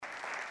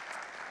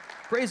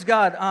Praise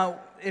God.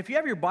 If you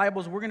have your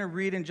Bibles, we're going to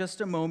read in just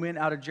a moment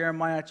out of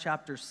Jeremiah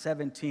chapter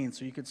 17.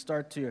 So you could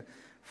start to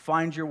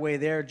find your way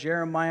there.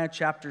 Jeremiah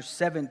chapter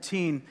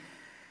 17.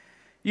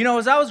 You know,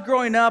 as I was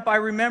growing up, I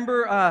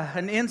remember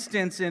an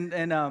instance in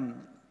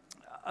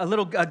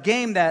a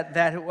game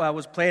that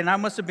was played, and I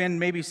must have been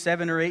maybe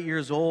 7 or 8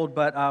 years old,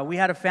 but we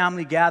had a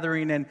family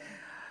gathering, and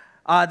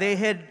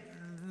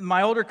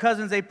my older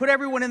cousins, they put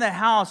everyone in the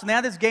house, and they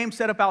had this game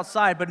set up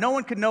outside, but no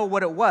one could know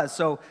what it was.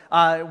 So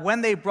when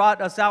they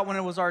brought us out, when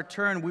it was our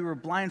turn, we were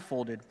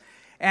blindfolded.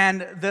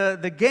 And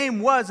the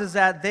game is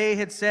that they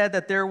had said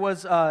that there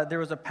was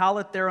a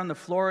pallet there on the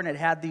floor, and it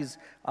had these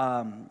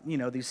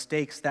these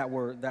stakes that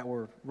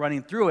were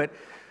running through it.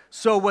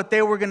 So what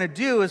they were going to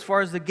do, as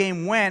far as the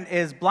game went,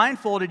 is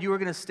blindfolded, you were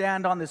going to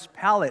stand on this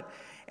pallet,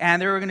 and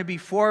there were going to be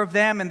 4 of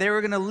them, and they were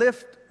going to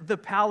lift the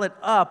pallet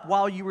up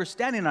while you were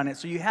standing on it.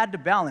 So you had to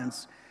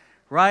balance.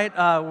 Right?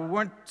 We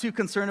weren't too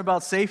concerned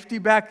about safety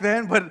back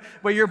then,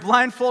 but you're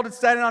blindfolded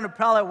standing on a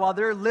pallet while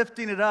they're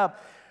lifting it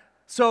up.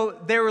 So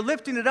they were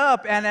lifting it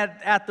up, and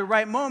at the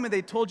right moment,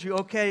 they told you,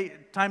 okay,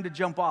 time to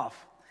jump off,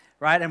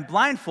 right? And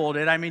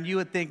blindfolded, I mean, you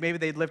would think maybe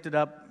they'd lift it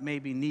up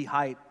maybe knee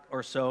height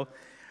or so.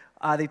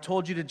 They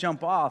told you to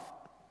jump off.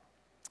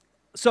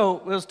 So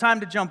it was time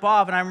to jump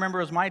off, and I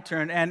remember it was my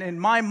turn. And in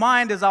my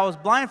mind, as I was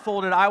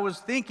blindfolded, I was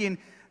thinking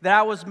that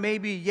I was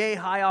maybe yay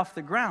high off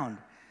the ground.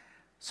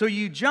 So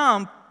you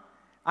jump.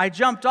 I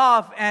jumped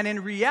off, and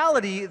in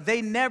reality,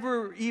 they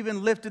never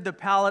even lifted the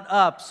pallet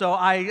up. So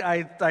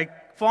I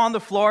fall on the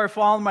floor,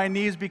 fall on my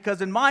knees,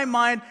 because in my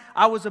mind,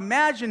 I was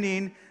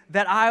imagining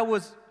that I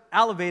was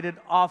elevated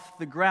off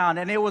the ground.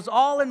 And it was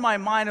all in my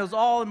mind, it was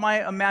all in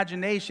my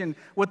imagination.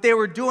 What they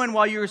were doing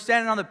while you were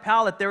standing on the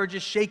pallet, they were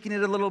just shaking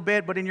it a little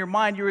bit, but in your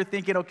mind, you were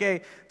thinking,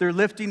 okay, they're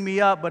lifting me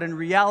up, but in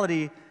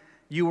reality,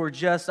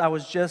 I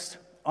was just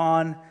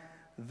on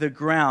the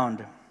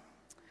ground.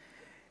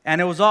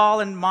 And it was all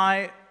in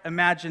my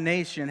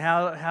imagination.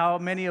 How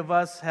many of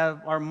us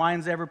have our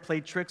minds ever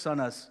played tricks on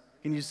us?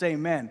 Can you say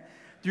amen?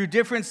 Through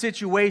different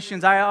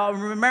situations. I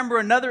remember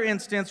another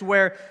instance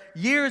where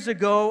years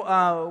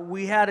ago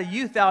we had a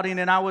youth outing,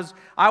 and I was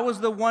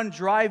the one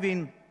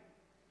driving,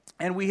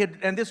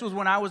 and this was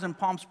when I was in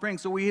Palm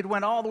Springs, so we had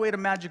went all the way to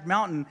Magic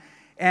Mountain.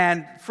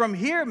 And from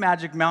here,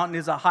 Magic Mountain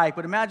is a hike,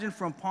 but imagine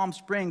from Palm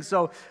Springs.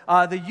 So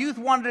the youth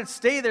wanted to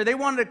stay there. They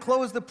wanted to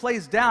close the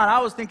place down. I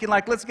was thinking,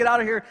 let's get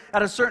out of here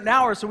at a certain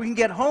hour so we can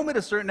get home at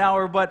a certain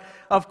hour. But,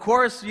 of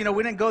course, we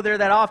didn't go there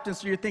that often,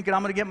 so you're thinking,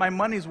 I'm going to get my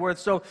money's worth.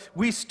 So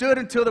we stood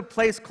until the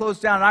place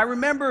closed down. And I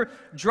remember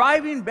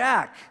driving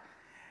back.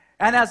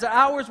 And as the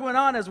hours went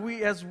on, as we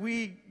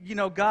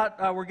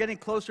we're getting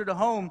closer to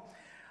home,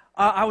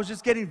 I was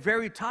just getting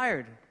very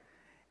tired.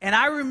 And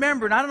I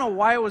remember, and I don't know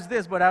why it was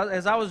this, but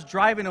as I was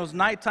driving, it was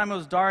nighttime, it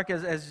was dark.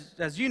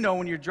 As you know,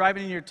 when you're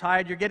driving and you're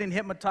tired, you're getting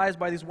hypnotized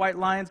by these white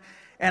lines.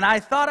 And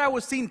I thought I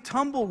was seeing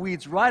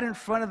tumbleweeds right in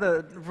front of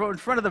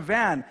the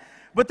van.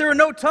 But there were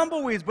no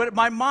tumbleweeds. But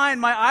my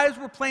eyes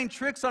were playing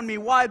tricks on me.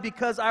 Why?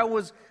 Because I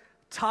was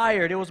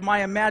tired. It was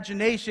my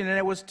imagination, and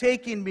it was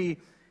taking me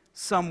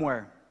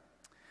somewhere.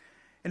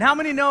 And how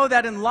many know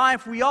that in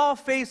life, we all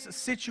face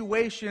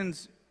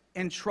situations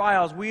and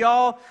trials? We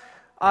all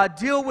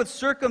deal with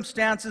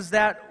circumstances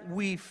that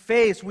we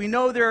face. We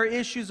know there are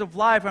issues of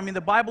life. I mean,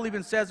 the Bible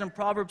even says in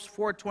Proverbs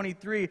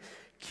 4:23,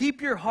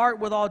 keep your heart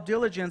with all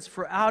diligence,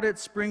 for out it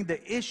spring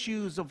the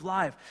issues of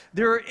life.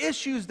 There are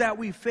issues that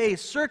we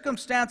face,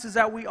 circumstances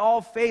that we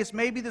all face.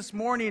 Maybe this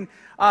morning,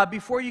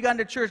 before you got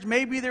into church,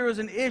 maybe there was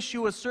an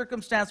issue, a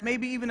circumstance,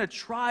 maybe even a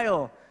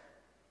trial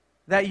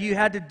that you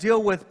had to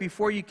deal with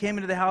before you came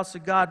into the house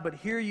of God, but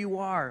here you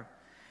are.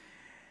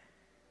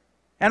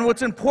 And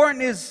what's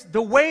important is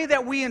the way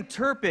that we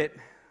interpret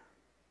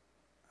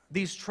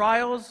these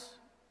trials,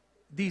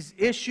 these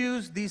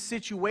issues, these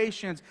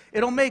situations.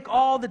 It'll make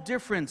all the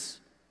difference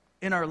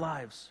in our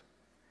lives.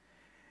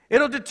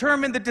 It'll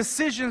determine the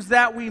decisions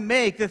that we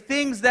make, the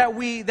things that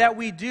we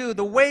do,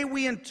 the way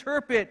we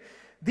interpret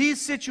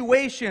these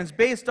situations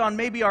based on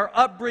maybe our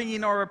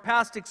upbringing or our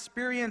past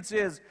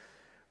experiences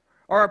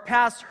or our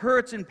past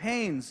hurts and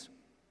pains.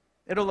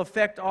 It'll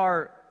affect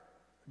our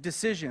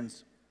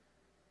decisions.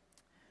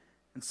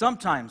 And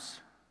sometimes,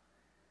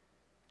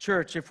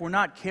 church, if we're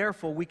not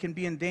careful, we can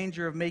be in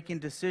danger of making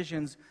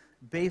decisions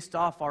based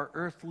off our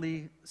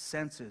earthly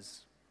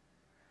senses.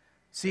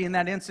 See, in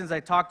that instance I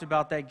talked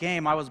about that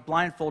game, I was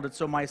blindfolded,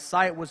 so my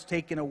sight was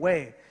taken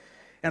away.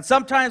 And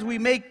sometimes we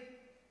make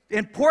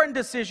important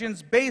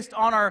decisions based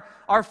on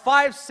our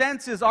 5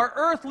 senses, our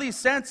earthly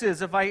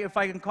senses, if I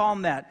can call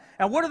them that.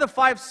 And what are the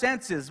 5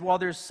 senses? Well,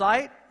 there's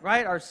sight,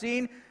 right, our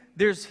seeing.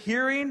 There's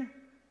hearing,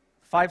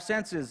 5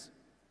 senses.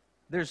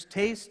 There's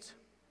taste,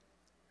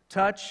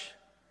 touch,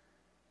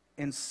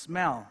 and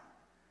smell.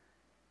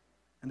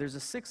 And there's a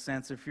 6th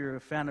sense if you're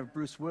a fan of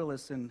Bruce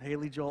Willis and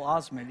Haley Joel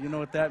Osment. You know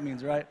what that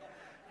means, right?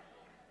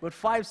 But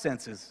 5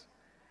 senses.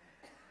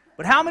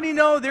 But how many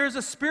know there's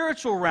a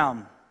spiritual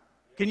realm?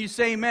 Can you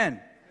say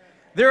amen?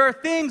 There are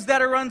things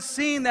that are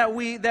unseen that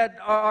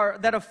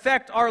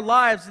affect our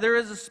lives. There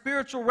is a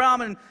spiritual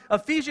realm. In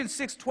Ephesians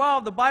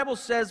 6:12, the Bible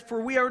says,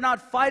 "For we are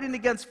not fighting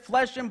against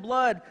flesh and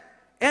blood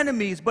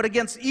enemies, but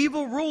against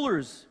evil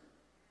rulers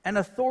and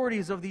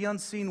authorities of the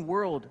unseen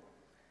world,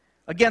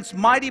 against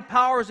mighty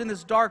powers in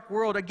this dark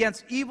world,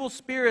 against evil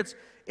spirits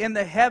in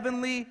the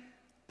heavenly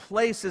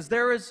places."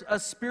 There is a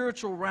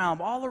spiritual realm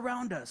all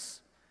around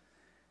us.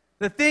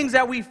 The things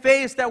that we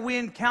face, that we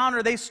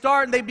encounter, they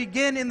start and they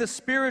begin in the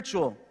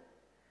spiritual.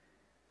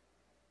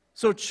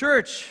 So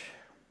church,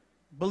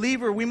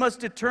 believer, we must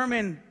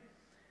determine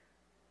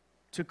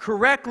to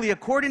correctly,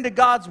 according to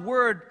God's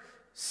word,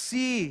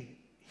 see,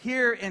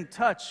 hear, and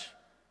touch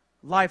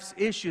life's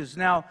issues.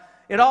 Now,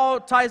 it all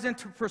ties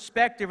into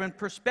perspective, and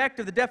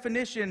perspective, the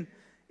definition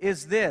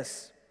is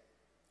this: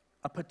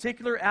 a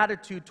particular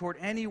attitude toward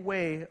any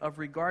way of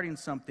regarding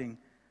something,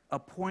 a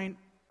point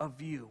of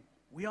view.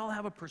 We all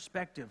have a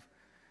perspective.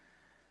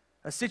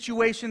 A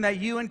situation that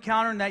you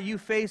encounter and that you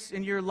face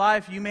in your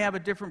life, you may have a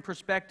different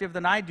perspective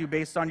than I do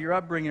based on your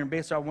upbringing and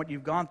based on what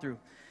you've gone through.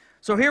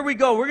 So here we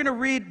go. We're going to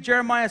read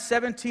Jeremiah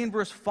 17,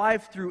 verse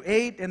 5 through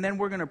 8, and then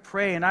we're going to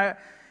pray. And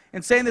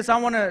in saying this, I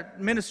want to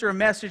minister a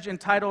message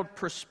entitled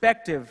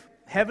Perspective,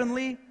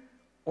 Heavenly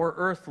or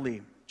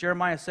Earthly.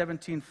 Jeremiah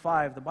 17,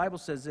 5. The Bible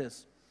says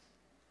this.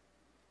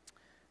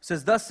 It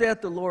says, "Thus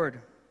saith the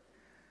Lord,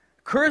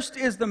 cursed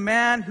is the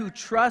man who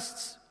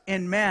trusts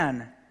in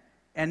man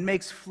and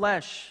makes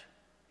flesh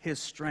his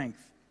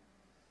strength,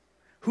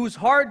 whose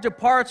heart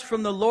departs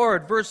from the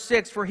Lord." Verse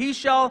 6, "For he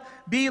shall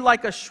be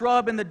like a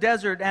shrub in the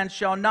desert, and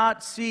shall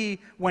not see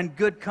when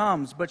good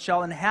comes, but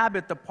shall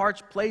inhabit the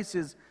parched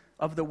places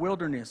of the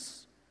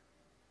wilderness,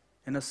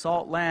 in a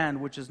salt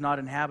land which is not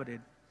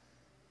inhabited."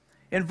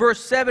 In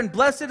verse 7,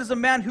 "Blessed is a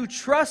man who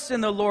trusts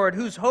in the Lord,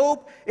 whose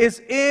hope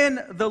is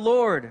in the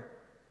Lord.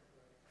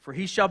 For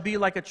he shall be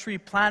like a tree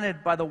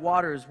planted by the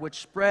waters, which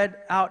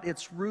spread out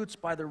its roots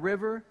by the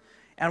river,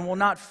 and will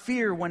not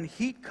fear when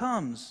heat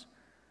comes,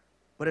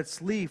 but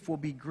its leaf will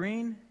be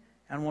green,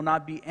 and will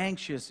not be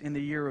anxious in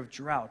the year of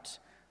drought,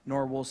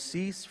 nor will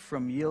cease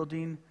from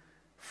yielding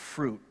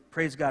fruit."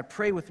 Praise God.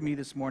 Pray with me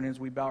this morning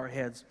as we bow our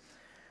heads.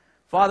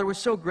 Father, we're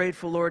so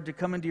grateful, Lord, to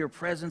come into your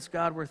presence,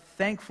 God. We're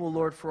thankful,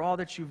 Lord, for all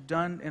that you've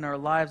done in our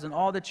lives and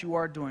all that you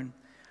are doing.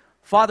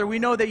 Father, we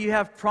know that you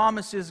have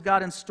promises,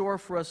 God, in store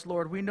for us,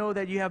 Lord. We know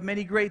that you have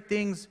many great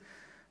things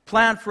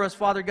planned for us,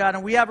 Father God,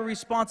 and we have a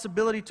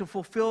responsibility to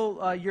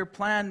fulfill your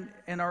plan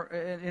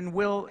and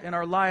will in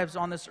our lives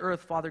on this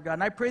earth, Father God.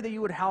 And I pray that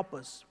you would help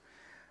us.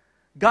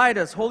 Guide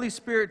us. Holy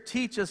Spirit,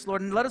 teach us,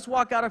 Lord, and let us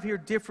walk out of here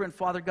different,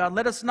 Father God.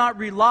 Let us not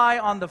rely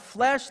on the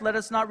flesh. Let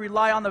us not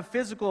rely on the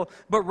physical,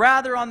 but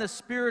rather on the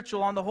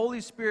spiritual, on the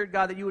Holy Spirit,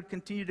 God, that you would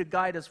continue to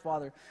guide us,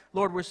 Father.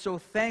 Lord, we're so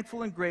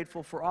thankful and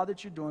grateful for all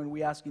that you're doing.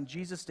 We ask in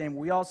Jesus' name.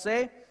 We all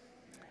say,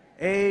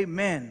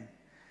 Amen.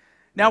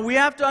 Now, we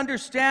have to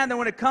understand that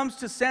when it comes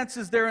to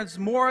senses, there is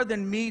more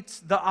than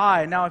meets the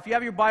eye. Now, if you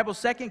have your Bible,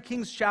 2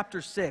 Kings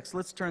chapter 6.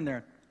 Let's turn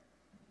there.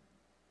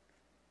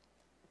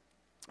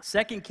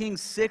 2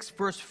 Kings 6,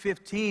 verse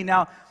 15.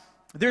 Now,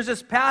 there's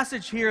this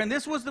passage here, and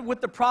this was with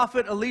the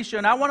prophet Elisha,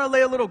 and I want to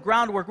lay a little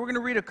groundwork. We're going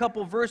to read a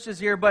couple verses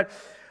here, but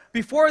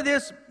before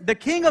this, the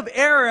king of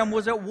Aram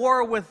was at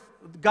war with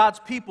God's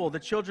people, the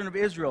children of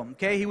Israel.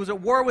 Okay, he was at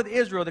war with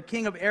Israel, the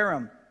king of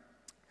Aram.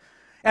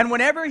 And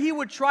whenever he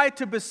would try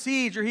to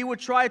besiege or he would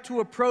try to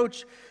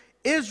approach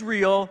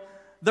Israel,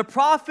 the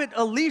prophet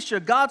Elisha,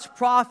 God's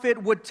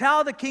prophet, would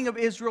tell the king of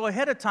Israel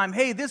ahead of time,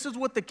 hey, this is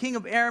what the king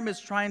of Aram is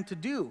trying to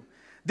do.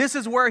 This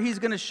is where he's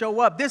going to show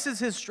up. This is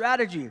his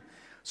strategy.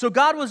 So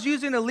God was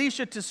using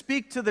Elisha to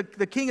speak to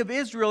the king of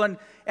Israel.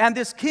 And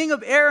this king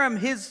of Aram,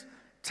 his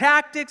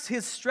tactics,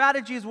 his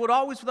strategies would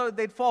always,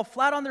 they'd fall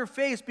flat on their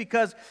face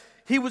because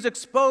he was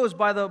exposed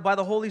by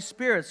the Holy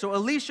Spirit. So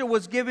Elisha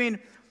was giving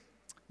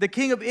the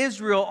king of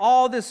Israel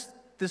all this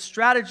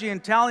strategy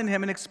and telling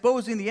him and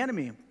exposing the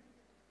enemy. And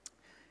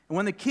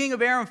when the king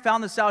of Aram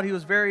found this out, he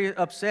was very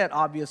upset,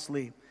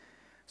 obviously.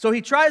 So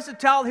he tries to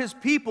tell his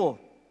people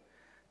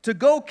to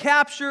go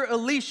capture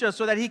Elisha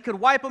so that he could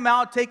wipe him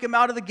out, take him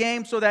out of the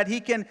game so that he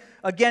can,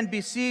 again,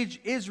 besiege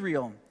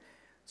Israel.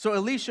 So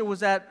Elisha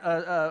was at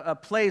a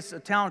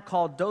town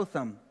called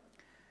Dothan.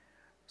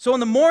 So in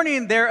the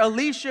morning there,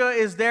 Elisha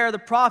is there, the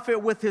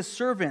prophet, with his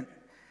servant.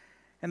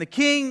 And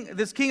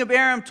this king of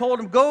Aram told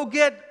him, go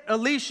get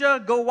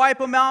Elisha, go wipe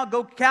him out,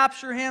 go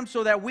capture him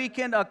so that we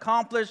can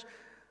accomplish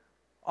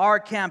our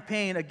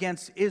campaign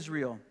against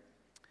Israel.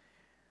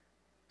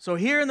 So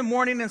here in the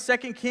morning in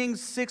 2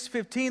 Kings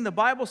 6:15, the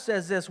Bible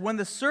says this, when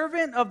the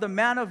servant of the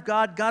man of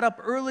God got up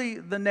early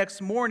the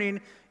next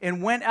morning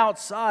and went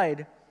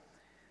outside,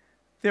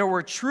 there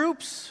were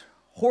troops,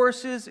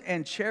 horses,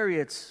 and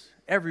chariots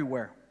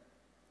everywhere.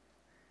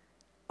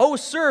 Oh,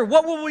 sir,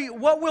 what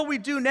will we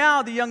do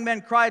now? The young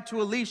men cried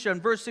to Elisha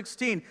in verse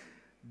 16.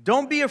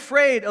 Don't be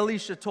afraid,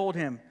 Elisha told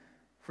him,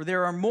 for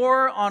there are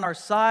more on our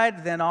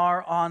side than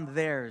are on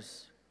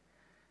theirs.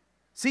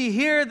 See,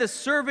 here the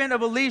servant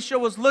of Elisha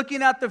was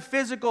looking at the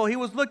physical. He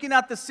was looking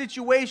at the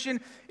situation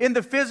in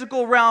the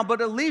physical realm.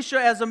 But Elisha,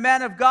 as a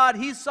man of God,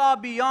 he saw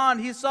beyond.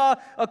 He saw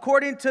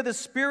according to the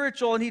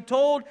spiritual. And he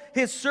told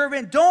his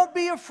servant, don't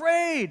be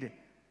afraid.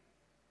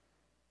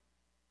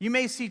 You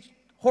may see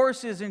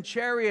horses and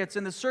chariots,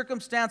 and the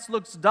circumstance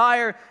looks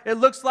dire. It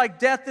looks like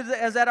death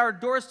is at our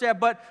doorstep.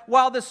 But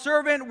while the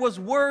servant was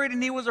worried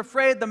and he was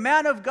afraid, the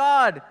man of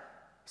God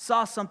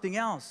saw something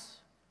else.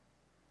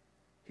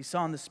 He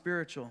saw in the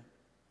spiritual.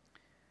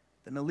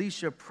 Then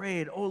Elisha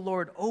prayed, "Oh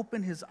Lord,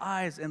 open his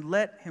eyes and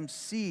let him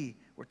see."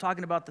 We're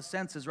talking about the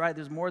senses, right?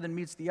 There's more than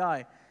meets the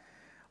eye.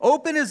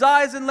 Open his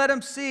eyes and let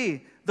him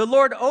see. The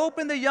Lord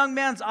opened the young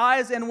man's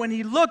eyes, and when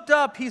he looked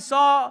up, he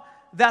saw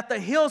that the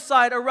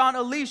hillside around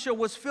Elisha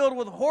was filled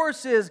with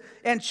horses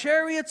and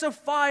chariots of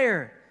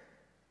fire.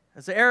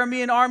 As the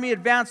Aramean army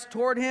advanced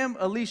toward him,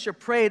 Elisha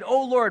prayed,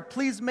 "Oh Lord,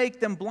 please make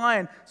them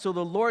blind." So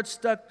the Lord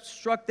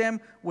struck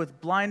them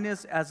with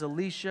blindness as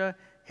Elisha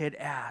had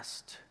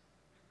asked.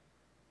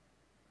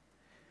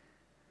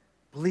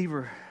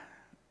 Believer,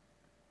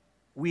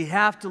 we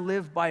have to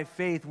live by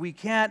faith. We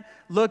can't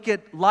look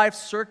at life's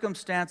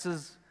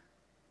circumstances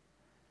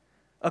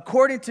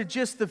according to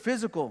just the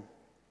physical.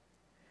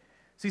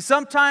 See,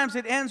 sometimes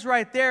it ends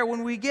right there.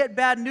 When we get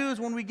bad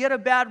news, when we get a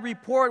bad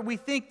report, we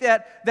think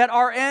that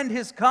our end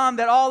has come,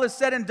 that all is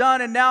said and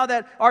done, and now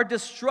that our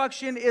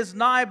destruction is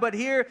nigh. But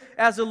here,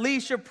 as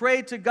Elisha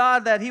prayed to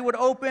God that he would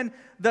open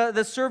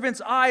the servant's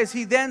eyes,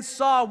 he then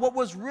saw what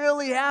was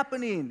really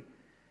happening.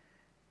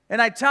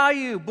 And I tell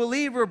you,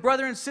 believer,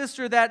 brother and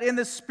sister, that in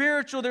the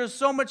spiritual there's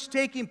so much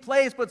taking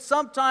place, but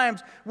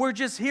sometimes we're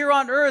just here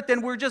on earth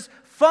and we're just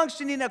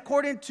functioning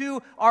according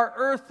to our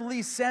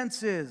earthly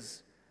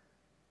senses.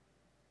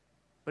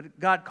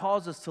 But God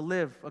calls us to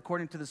live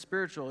according to the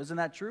spiritual. Isn't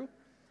that true?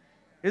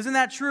 Isn't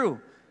that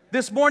true?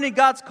 This morning,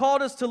 God's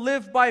called us to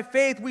live by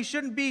faith. We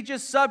shouldn't be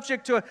just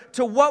subject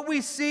to what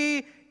we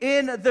see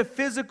in the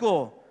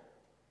physical.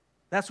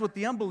 That's what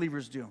the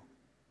unbelievers do.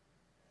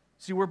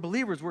 See, we're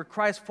believers. We're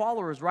Christ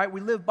followers, right?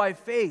 We live by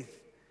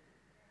faith.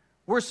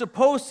 We're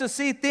supposed to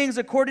see things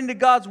according to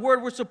God's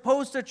word. We're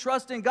supposed to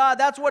trust in God.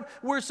 That's what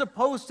we're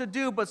supposed to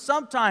do. But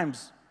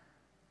sometimes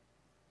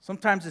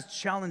it's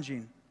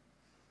challenging.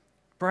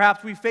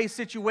 Perhaps we face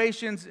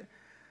situations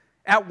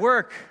at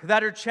work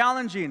that are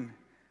challenging.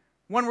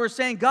 When we're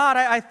saying, "God,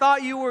 I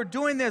thought you were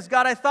doing this.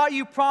 God, I thought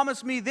you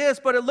promised me this,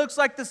 but it looks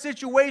like the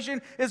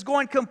situation is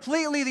going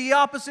completely the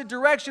opposite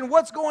direction.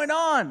 What's going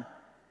on?"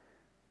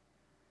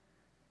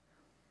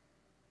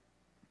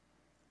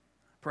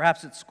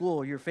 Perhaps at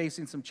school, you're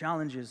facing some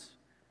challenges.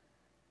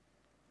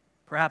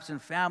 Perhaps in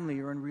family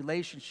or in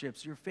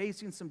relationships, you're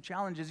facing some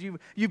challenges.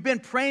 You've been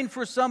praying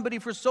for somebody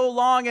for so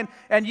long,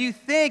 and you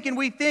think, and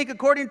we think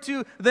according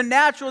to the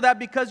natural, that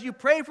because you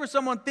pray for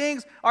someone,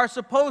 things are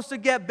supposed to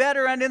get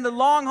better, and in the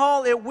long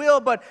haul, it will.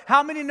 But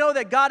how many know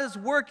that God is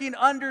working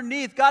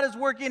underneath? God is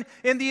working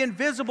in the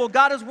invisible.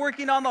 God is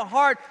working on the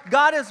heart.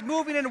 God is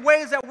moving in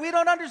ways that we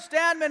don't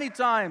understand many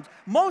times.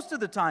 Most of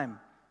the time,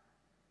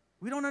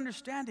 we don't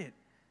understand it.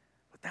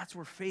 That's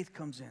where faith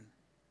comes in.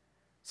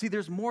 See,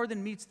 there's more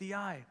than meets the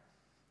eye.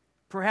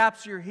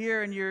 Perhaps you're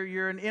here and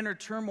you're in inner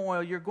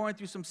turmoil. You're going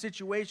through some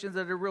situations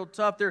that are real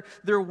tough.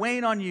 They're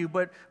weighing on you.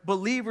 But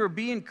believer,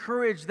 be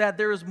encouraged that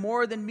there is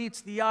more than meets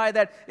the eye.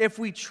 That if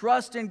we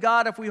trust in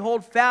God, if we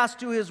hold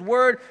fast to His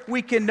word,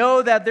 we can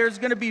know that there's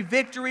going to be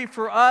victory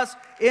for us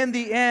in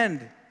the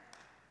end.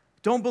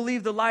 Don't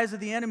believe the lies of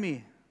the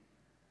enemy.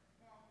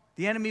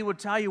 The enemy will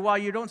tell you, while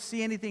you don't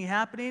see anything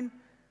happening,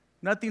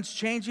 nothing's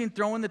changing,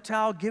 throw in the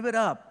towel, give it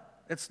up.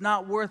 It's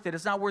not worth it.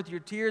 It's not worth your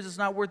tears. It's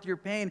not worth your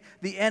pain.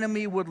 The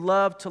enemy would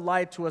love to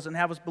lie to us and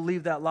have us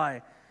believe that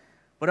lie.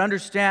 But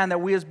understand that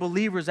we as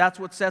believers, that's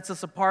what sets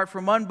us apart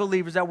from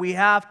unbelievers, that we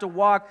have to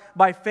walk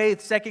by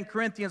faith. 2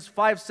 Corinthians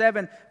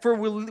 5:7, "For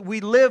we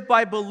live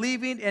by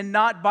believing and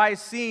not by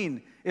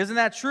seeing." Isn't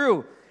that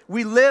true?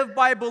 We live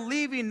by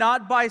believing,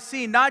 not by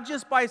seeing. Not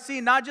just by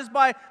seeing, not just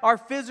by our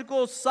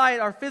physical sight,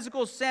 our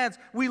physical sense.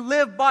 We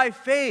live by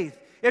faith.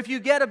 If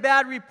you get a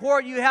bad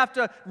report, you have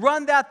to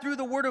run that through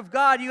the Word of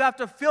God. You have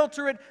to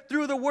filter it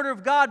through the Word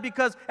of God,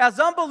 because as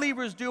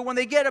unbelievers do, when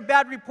they get a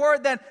bad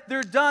report, then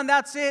they're done,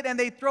 that's it, and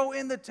they throw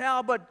in the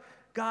towel. But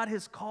God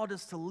has called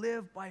us to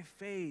live by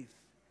faith.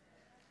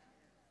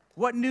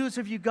 What news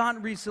have you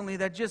gotten recently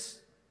that just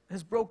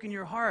has broken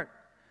your heart,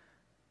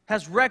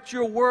 has wrecked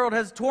your world,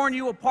 has torn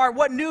you apart?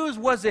 What news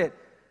was it?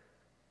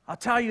 I'll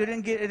tell you, it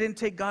didn't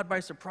take God by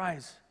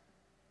surprise.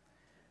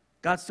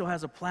 God still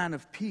has a plan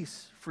of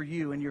peace for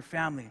you and your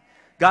family.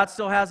 God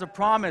still has a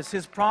promise.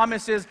 His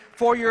promises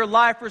for your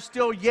life are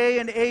still yea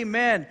and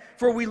amen.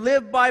 For we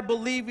live by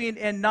believing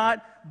and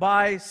not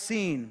by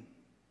seeing.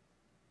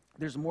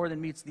 There's more than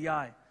meets the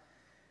eye.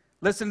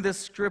 Listen to this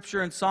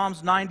scripture in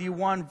Psalms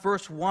 91,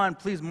 verse 1.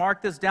 Please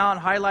mark this down,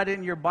 highlight it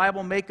in your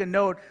Bible, make a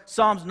note.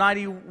 Psalms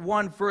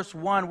 91, verse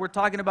 1. We're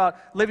talking about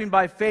living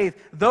by faith.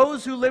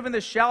 Those who live in the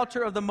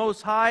shelter of the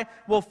Most High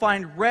will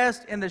find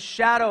rest in the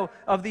shadow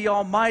of the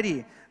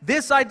Almighty.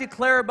 This I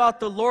declare about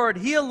the Lord.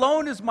 He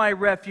alone is my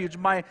refuge,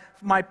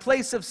 my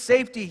place of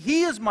safety.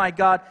 He is my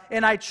God,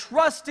 and I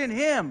trust in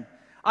Him.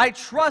 I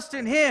trust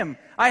in Him.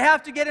 I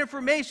have to get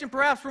information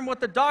perhaps from what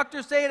the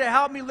doctors say to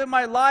help me live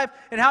my life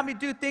and help me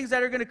do things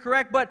that are going to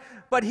correct.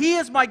 But He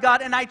is my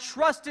God, and I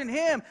trust in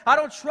Him. I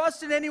don't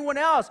trust in anyone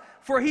else.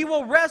 For He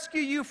will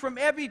rescue you from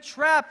every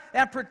trap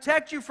and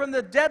protect you from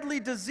the deadly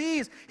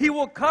disease. He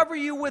will cover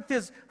you with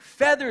His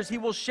feathers. He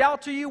will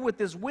shelter you with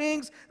His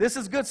wings. This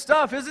is good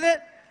stuff, isn't it?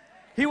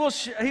 He will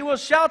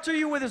shelter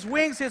you with His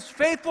wings. His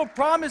faithful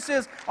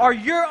promises are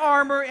your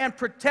armor and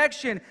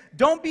protection.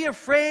 Don't be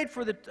afraid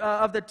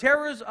of the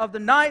terrors of the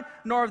night,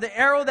 nor of the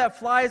arrow that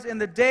flies in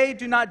the day.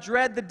 Do not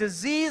dread the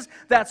disease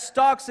that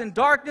stalks in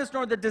darkness,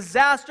 nor the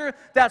disaster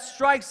that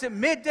strikes at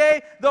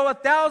midday. Though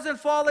 1,000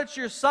 fall at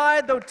your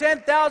side, though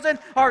 10,000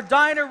 are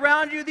dying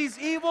around you, these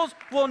evils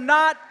will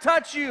not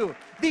touch you.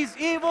 These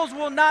evils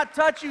will not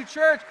touch you,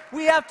 church.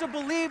 We have to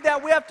believe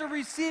that. We have to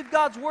receive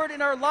God's word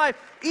in our life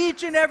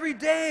each and every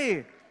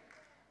day.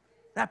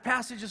 That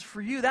passage is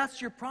for you. That's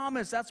your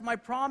promise. That's my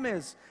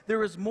promise.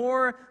 There is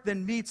more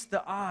than meets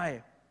the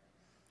eye.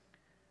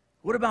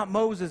 What about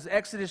Moses?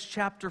 Exodus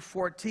chapter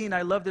 14.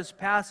 I love this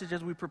passage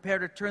as we prepare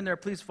to turn there.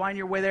 Please find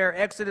your way there.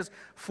 Exodus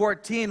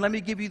 14. Let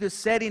me give you the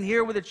setting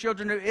here with the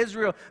children of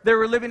Israel. They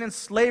were living in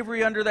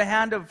slavery under the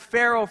hand of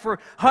Pharaoh for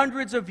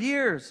hundreds of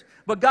years.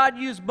 But God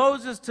used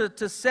Moses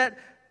to set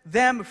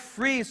them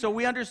free. So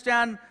we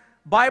understand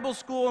Bible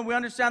school and we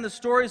understand the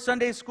story.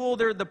 Sunday school,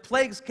 the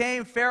plagues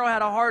came. Pharaoh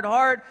had a hard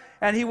heart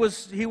and he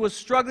was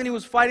struggling. He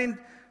was fighting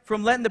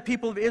from letting the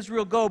people of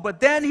Israel go. But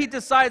then he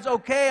decides,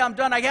 okay, I'm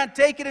done. I can't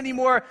take it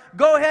anymore.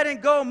 Go ahead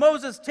and go.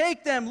 Moses,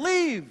 take them.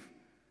 Leave.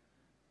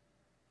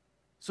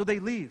 So they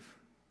leave.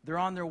 They're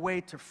on their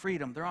way to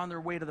freedom. They're on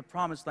their way to the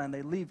promised land.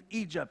 They leave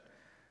Egypt.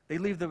 They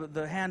leave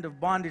the hand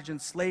of bondage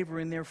and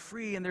slavery, and they're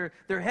free, and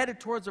they're headed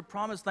towards the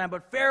promised land.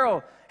 But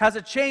Pharaoh has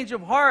a change of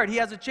heart. He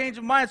has a change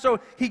of mind. So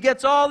he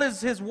gets all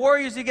his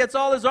warriors, he gets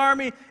all his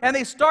army, and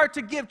they start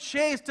to give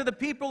chase to the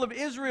people of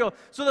Israel.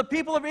 So the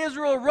people of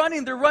Israel are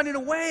running. They're running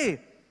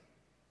away.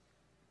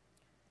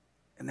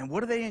 And then what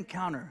do they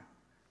encounter?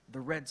 The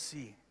Red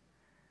Sea.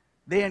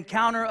 They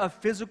encounter a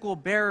physical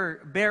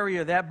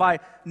barrier that, by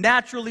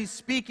naturally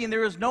speaking,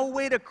 there is no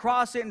way to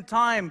cross it in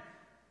time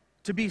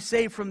to be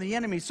saved from the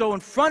enemy. So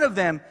in front of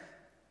them,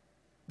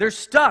 they're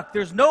stuck.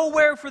 There's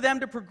nowhere for them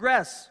to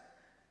progress.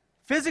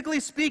 Physically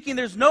speaking,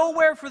 there's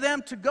nowhere for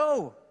them to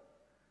go.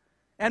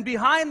 And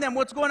behind them,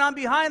 what's going on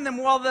behind them?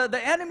 Well,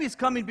 the enemy's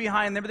coming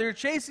behind them. They're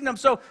chasing them.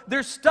 So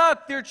they're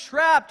stuck. They're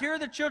trapped. Here are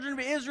the children of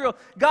Israel.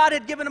 God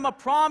had given them a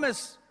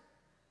promise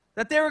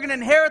that they were going to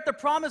inherit the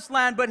promised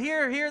land. But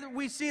here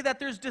we see that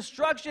there's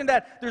destruction,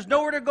 that there's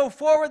nowhere to go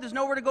forward, there's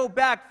nowhere to go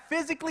back.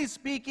 Physically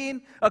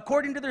speaking,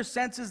 according to their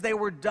senses, they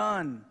were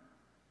done.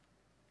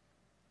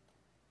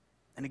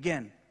 And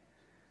again,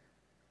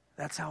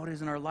 that's how it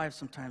is in our lives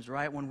sometimes,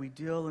 right? When we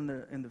deal in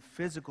the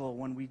physical,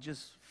 when we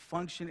just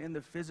function in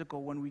the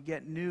physical, when we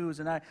get news,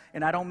 and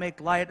I don't make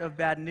light of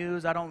bad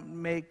news, I don't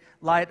make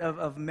light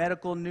of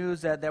medical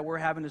news that we're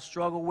having to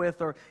struggle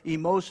with, or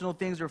emotional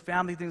things or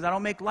family things. I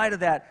don't make light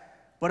of that.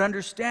 But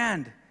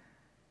understand,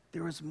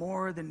 there is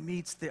more than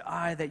meets the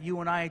eye. That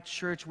you and I,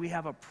 church, we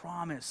have a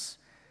promise.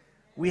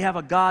 We have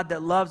a God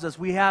that loves us.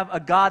 We have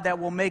a God that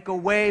will make a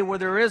way where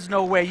there is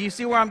no way. You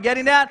see where I'm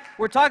getting at?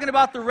 We're talking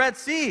about the Red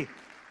Sea,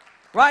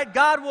 right?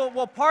 God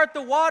will part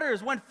the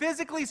waters when,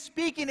 physically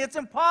speaking, it's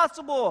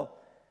impossible.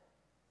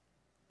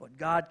 But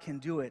God can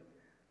do it.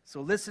 So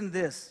listen to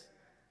this.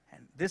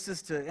 And this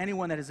is to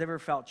anyone that has ever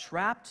felt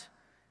trapped,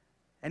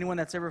 anyone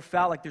that's ever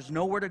felt like there's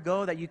nowhere to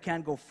go, that you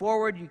can't go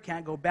forward, you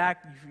can't go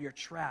back, you're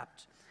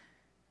trapped.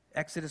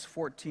 Exodus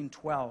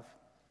 14:12.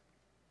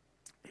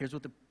 Here's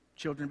what the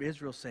children of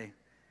Israel say.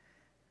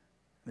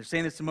 They're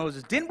saying this to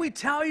Moses. Didn't we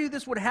tell you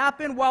this would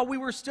happen while we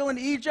were still in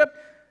Egypt?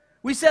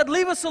 We said,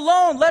 leave us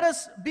alone. Let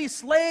us be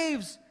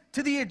slaves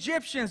to the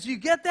Egyptians. You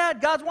get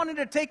that? God's wanting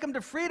to take them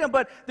to freedom,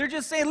 but they're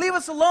just saying, leave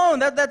us alone.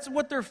 That's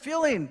what they're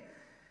feeling.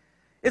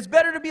 It's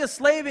better to be a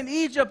slave in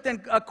Egypt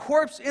than a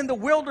corpse in the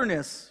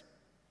wilderness.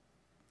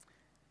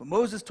 But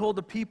Moses told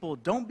the people,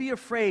 don't be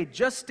afraid.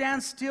 Just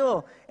stand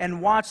still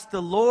and watch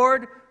the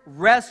Lord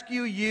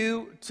rescue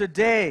you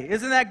today.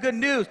 Isn't that good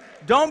news?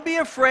 Don't be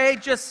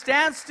afraid. Just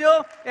stand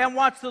still and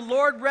watch the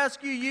Lord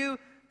rescue you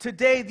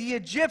today. The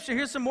Egyptians,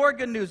 here's some more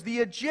good news. The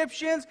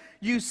Egyptians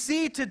you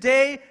see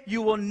today,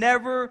 you will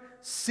never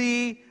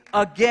see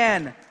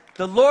again.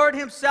 The Lord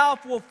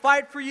Himself will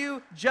fight for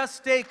you. Just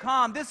stay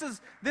calm. This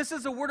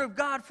is a word of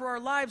God for our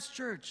lives,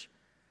 church.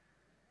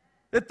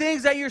 The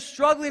things that you're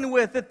struggling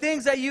with, the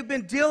things that you've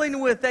been dealing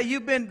with, that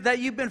you've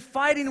been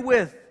fighting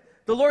with.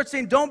 The Lord's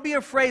saying, don't be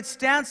afraid.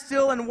 Stand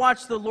still and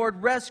watch the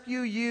Lord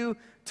rescue you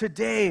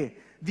today.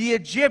 The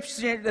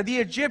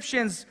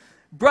Egyptians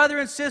Brother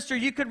and sister,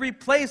 you could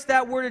replace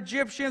that word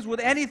Egyptians with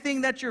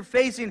anything that you're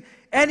facing,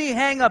 any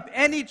hang-up,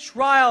 any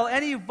trial,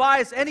 any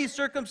vice, any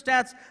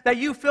circumstance that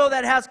you feel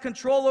that has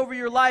control over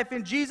your life.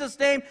 In Jesus'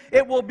 name,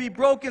 it will be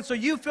broken. So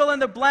you fill in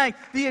the blank.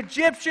 The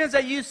Egyptians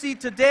that you see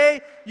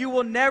today, you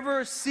will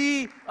never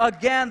see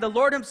again. The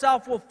Lord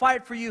himself will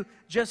fight for you.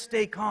 Just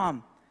stay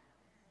calm.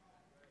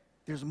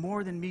 There's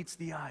more than meets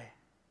the eye.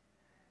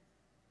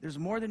 There's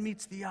more than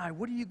meets the eye.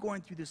 What are you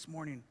going through this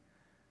morning?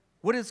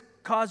 What has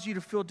caused you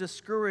to feel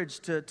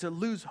discouraged, to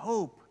lose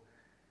hope?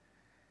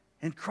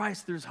 In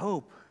Christ, there's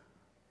hope.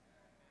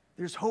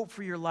 There's hope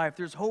for your life.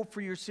 There's hope for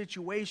your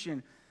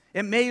situation.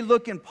 It may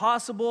look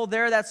impossible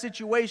there, that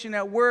situation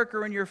at work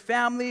or in your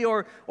family,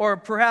 or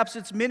perhaps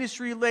it's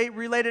ministry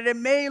related. It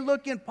may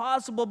look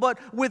impossible, but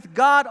with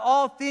God,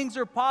 all things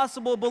are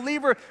possible.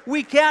 Believer,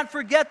 we can't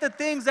forget the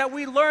things that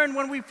we learned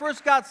when we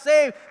first got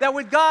saved, that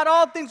with God,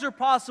 all things are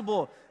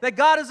possible, that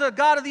God is a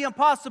God of the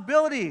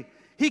impossibility.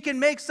 He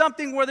can make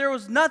something where there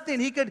was nothing.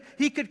 He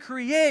could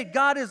create.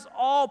 God is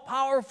all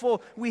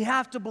powerful. We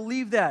have to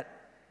believe that.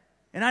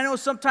 And I know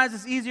sometimes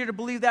it's easier to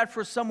believe that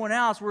for someone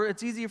else, where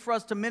it's easier for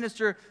us to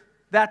minister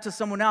that to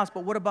someone else.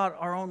 But what about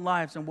our own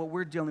lives and what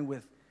we're dealing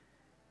with?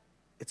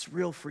 It's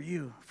real for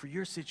you, for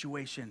your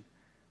situation.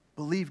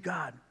 Believe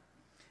God.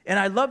 And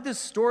I love this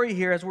story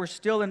here as we're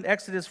still in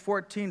Exodus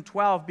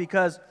 14:12,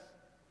 because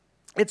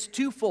it's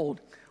twofold.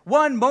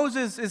 One,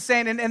 Moses is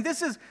saying, and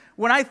this is,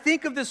 when I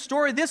think of this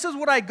story, this is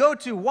what I go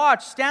to.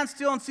 Watch, stand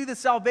still and see the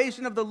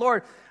salvation of the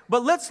Lord.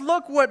 But let's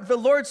look what the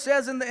Lord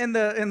says in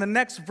the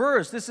next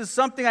verse. This is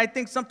something I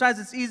think sometimes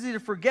it's easy to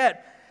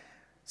forget.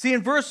 See,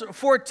 in verse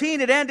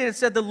 14, it ended. It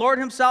said, the Lord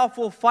himself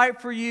will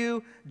fight for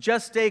you.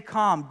 Just stay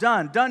calm.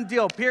 Done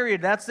deal,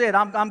 period. That's it.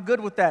 I'm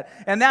good with that.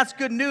 And that's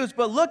good news.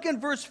 But look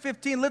in verse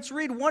 15. Let's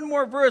read one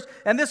more verse,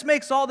 and this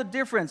makes all the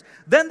difference.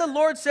 Then the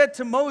Lord said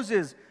to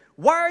Moses,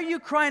 why are you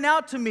crying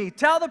out to me?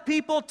 Tell the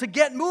people to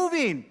get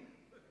moving.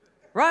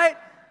 Right?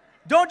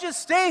 Don't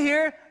just stay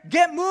here.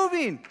 Get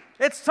moving.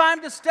 It's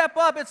time to step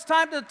up. It's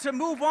time to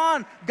move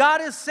on.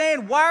 God is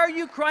saying, why are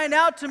you crying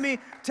out to me?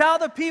 Tell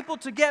the people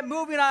to get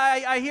moving.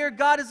 I hear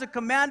God is a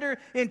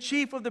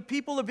commander-in-chief of the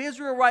people of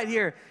Israel right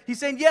here. He's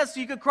saying, yes,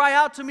 you could cry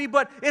out to me,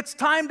 but it's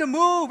time to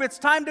move. It's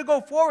time to go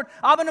forward.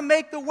 I'm going to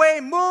make the way.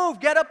 Move.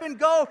 Get up and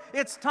go.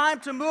 It's time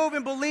to move.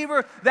 And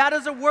believer, that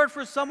is a word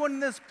for someone in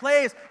this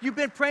place. You've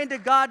been praying to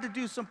God to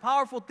do some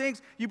powerful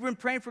things. You've been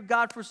praying for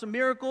God for some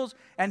miracles,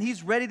 and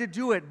he's ready to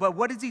do it. But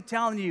what is he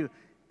telling you?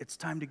 It's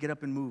time to get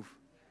up and move.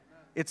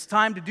 It's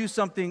time to do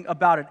something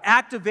about it.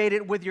 Activate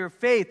it with your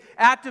faith.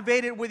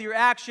 Activate it with your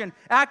action.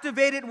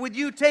 Activate it with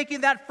you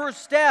taking that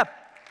first step.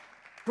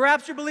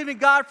 Perhaps you're believing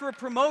God for a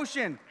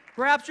promotion.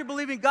 Perhaps you're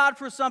believing God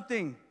for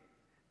something.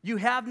 You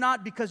have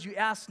not because you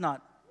ask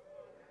not.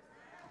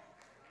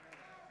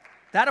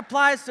 That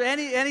applies to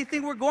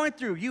anything we're going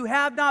through. You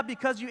have not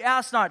because you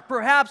ask not.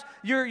 Perhaps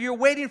you're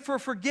waiting for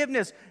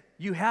forgiveness.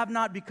 You have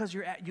not because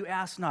you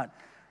ask not.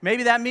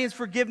 Maybe that means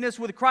forgiveness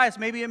with Christ.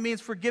 Maybe it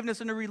means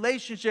forgiveness in a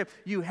relationship.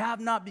 You have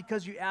not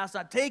because you ask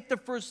not. Take the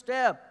first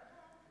step.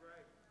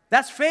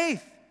 That's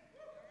faith.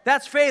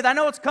 That's faith. I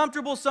know it's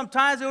comfortable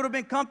sometimes. It would have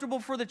been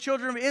comfortable for the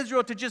children of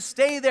Israel to just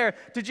stay there,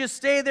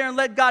 and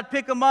let God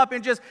pick them up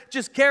and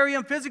just carry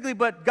them physically.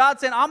 But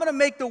God's saying, I'm going to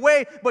make the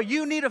way, but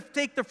you need to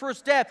take the first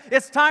step.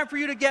 It's time for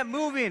you to get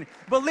moving.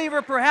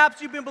 Believer,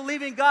 perhaps you've been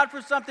believing God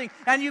for something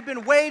and you've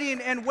been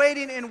waiting and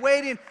waiting and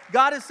waiting.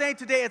 God is saying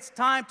today, it's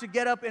time to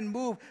get up and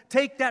move.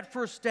 Take that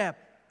first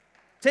step.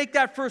 Take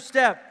that first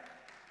step.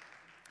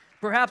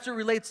 Perhaps it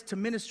relates to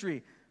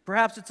ministry.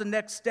 Perhaps it's a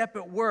next step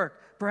at work.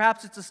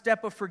 Perhaps it's a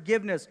step of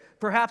forgiveness.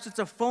 Perhaps it's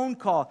a phone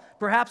call.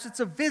 Perhaps it's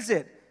a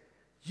visit.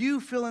 You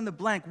fill in the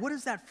blank. What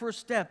is that first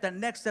step, that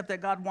next step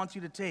that God wants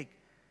you to take?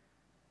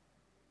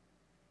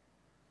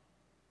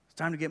 It's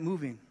time to get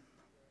moving.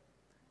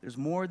 There's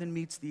more than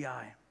meets the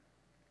eye.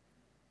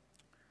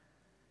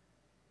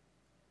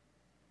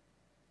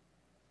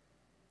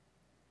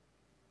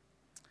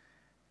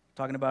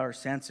 Talking about our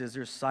senses,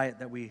 there's sight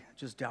that we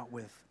just dealt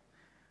with.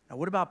 Now,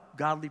 what about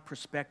godly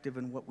perspective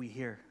and what we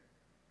hear?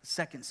 The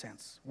second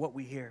sense, what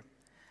we hear.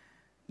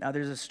 Now,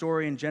 there's a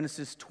story in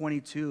Genesis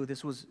 22.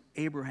 This was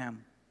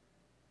Abraham.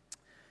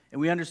 And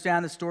we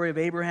understand the story of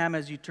Abraham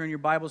as you turn your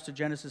Bibles to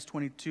Genesis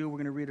 22. We're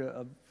going to read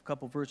a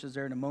couple verses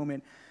there in a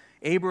moment.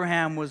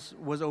 Abraham was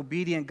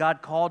obedient.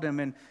 God called him.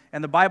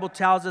 And the Bible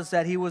tells us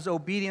that he was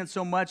obedient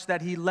so much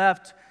that he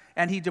left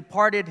and he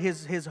departed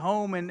his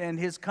home and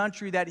his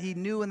country that he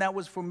knew and that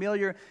was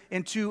familiar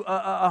into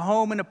a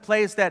home and a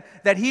place that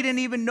he didn't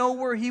even know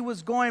where he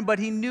was going, but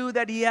he knew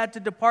that he had to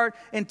depart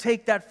and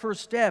take that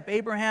first step.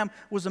 Abraham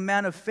was a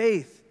man of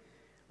faith.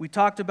 We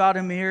talked about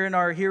him here in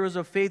our Heroes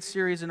of Faith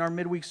series in our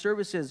midweek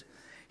services.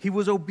 He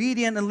was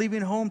obedient and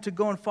leaving home to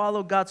go and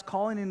follow God's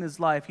calling in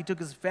his life. He took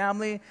his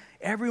family,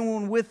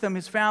 everyone with him,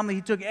 his family.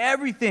 He took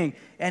everything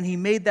and he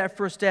made that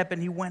first step and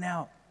he went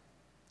out.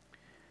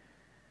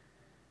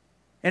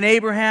 And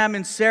Abraham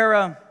and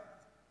Sarah,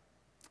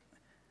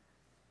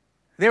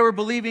 they were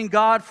believing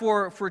God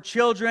for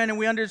children, and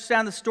we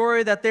understand the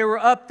story that they were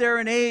up there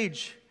in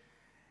age.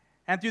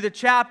 And through the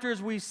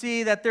chapters, we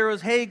see that there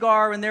was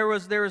Hagar and there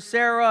was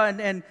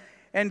Sarah,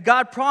 and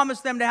God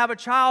promised them to have a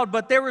child,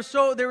 but they were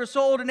so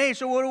old in age,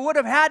 so it would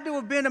have had to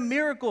have been a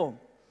miracle.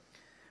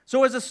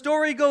 So as the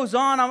story goes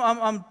on,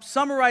 I'm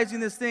summarizing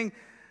this thing.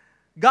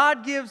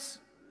 God gives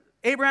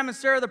Abraham and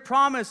Sarah the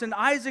promise, and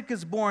Isaac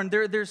is born,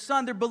 their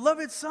son, their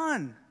beloved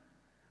son,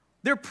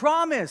 their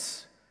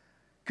promise.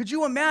 Could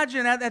you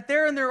imagine that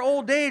they're in their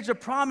old age, a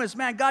promise?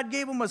 Man, God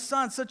gave them a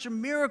son, such a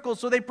miracle.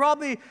 So they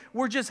probably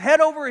were just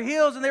head over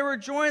heels, and they were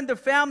enjoying the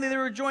family. They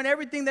were enjoying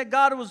everything that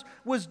God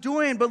was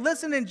doing. But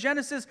listen, in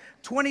Genesis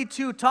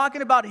 22,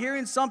 talking about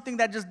hearing something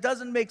that just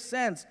doesn't make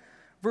sense.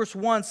 Verse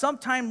 1,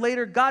 sometime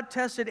later, God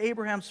tested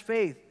Abraham's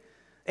faith.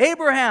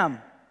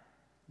 Abraham,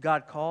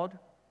 God called.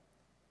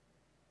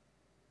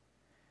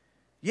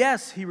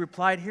 Yes, he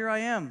replied, here I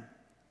am.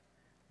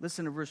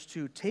 Listen to verse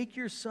 2, take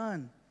your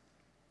son,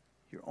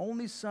 your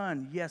only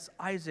son, yes,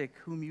 Isaac,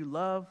 whom you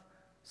love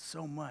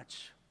so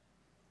much.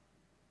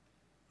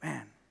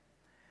 Man,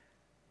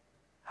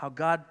 how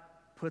God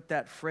put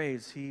that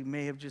phrase. He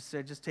may have just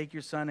said, just take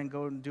your son and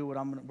go and do what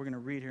we're going to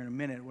read here in a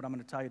minute, what I'm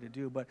going to tell you to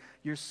do. But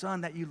your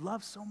son that you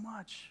love so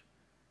much,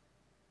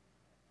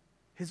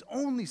 his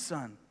only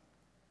son,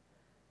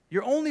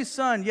 your only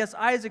son, yes,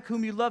 Isaac,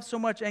 whom you love so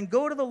much, and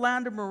go to the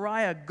land of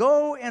Moriah.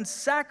 Go and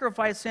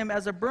sacrifice him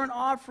as a burnt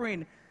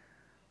offering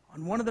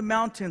on one of the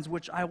mountains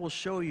which I will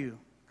show you.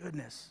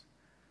 Goodness,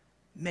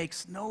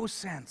 makes no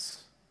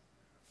sense.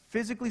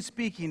 Physically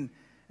speaking,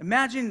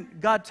 imagine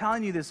God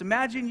telling you this.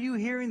 Imagine you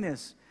hearing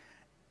this.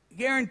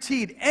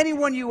 Guaranteed,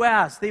 anyone you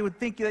ask, they would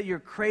think that you're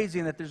crazy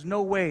and that there's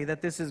no way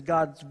that this is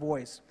God's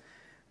voice.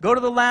 Go to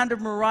the land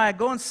of Moriah.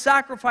 Go and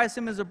sacrifice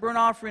him as a burnt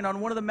offering on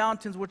one of the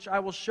mountains which I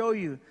will show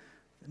you.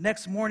 The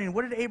next morning,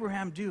 what did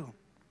Abraham do?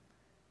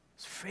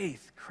 It's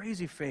faith,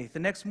 crazy faith. The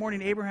next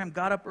morning, Abraham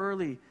got up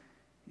early.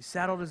 He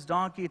saddled his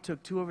donkey,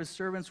 took 2 of his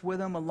servants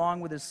with him, along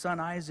with his son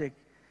Isaac.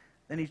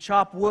 Then he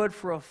chopped wood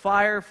for a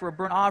fire, for a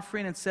burnt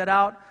offering, and set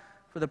out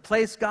for the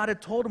place God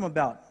had told him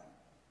about.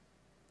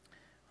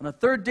 On the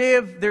 3rd day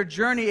of their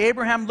journey,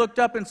 Abraham looked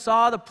up and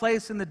saw the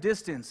place in the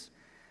distance.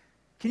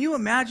 Can you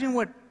imagine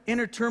what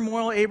inner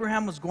turmoil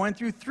Abraham was going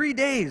through? 3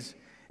 days.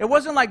 It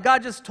wasn't like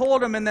God just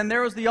told him and then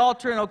there was the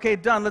altar and okay,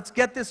 done, let's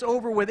get this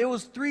over with. It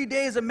was 3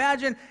 days.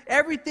 Imagine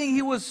everything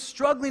he was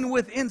struggling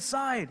with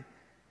inside.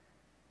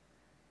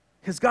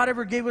 Has God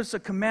ever gave us a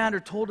command or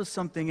told us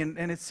something,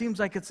 and it seems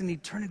like it's an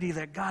eternity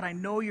that, God, I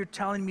know you're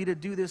telling me to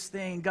do this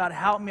thing. God,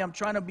 help me. I'm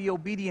trying to be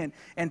obedient.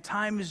 And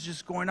time is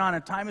just going on,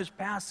 and time is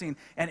passing.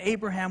 And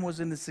Abraham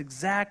was in this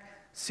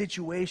exact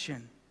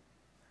situation.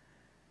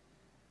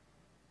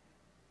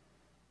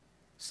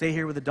 Stay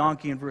here with the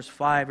donkey in verse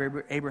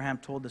 5. Abraham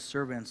told the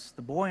servants,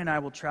 the boy and I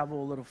will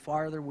travel a little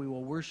farther. We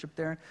will worship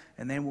there,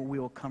 and then we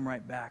will come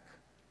right back.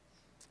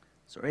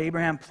 So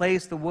Abraham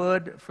placed the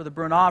wood for the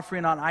burnt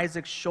offering on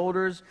Isaac's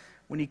shoulders.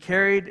 Little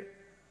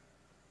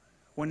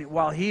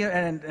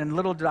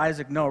did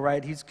Isaac know,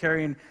 right? He's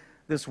carrying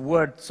this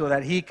wood so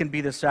that he can be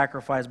the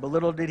sacrifice. But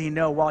little did he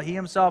know, while he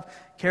himself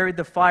carried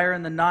the fire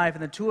and the knife,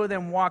 and the 2 of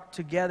them walked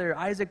together,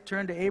 Isaac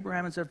turned to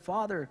Abraham and said,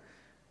 Father,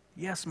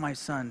 yes, my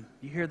son.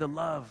 You hear the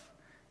love.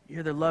 You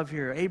hear the love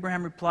here.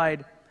 Abraham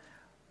replied,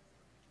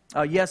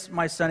 yes,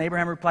 my son.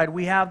 Abraham replied,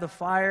 we have the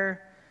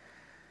fire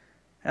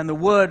and the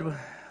wood.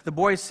 The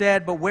boy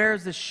said, but where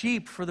is the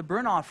sheep for the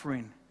burnt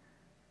offering?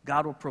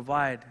 God will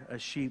provide a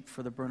sheep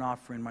for the burnt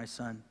offering, my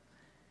son.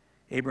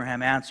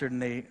 Abraham answered, and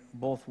they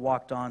both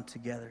walked on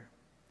together.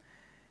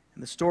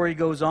 And the story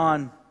goes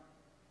on,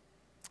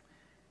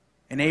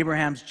 and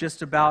Abraham's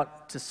just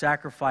about to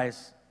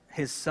sacrifice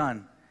his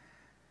son.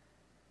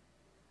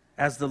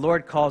 As the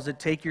Lord calls it,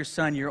 take your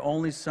son, your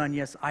only son,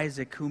 yes,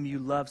 Isaac, whom you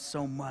love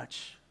so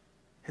much,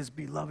 his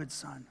beloved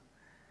son.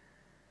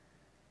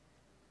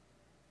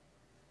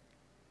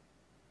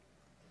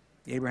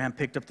 Abraham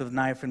picked up the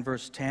knife in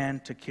verse 10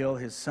 to kill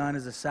his son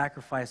as a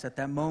sacrifice. At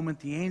that moment,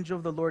 the angel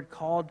of the Lord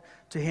called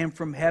to him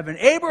from heaven,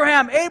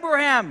 Abraham,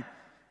 Abraham!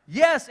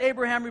 Yes,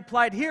 Abraham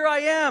replied, here I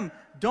am.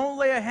 Don't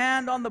lay a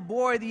hand on the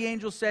boy, the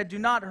angel said. Do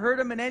not hurt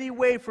him in any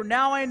way, for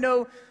now I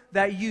know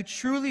that you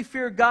truly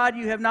fear God.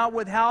 You have not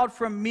withheld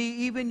from me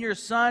even your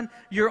son,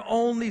 your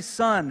only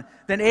son.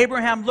 Then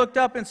Abraham looked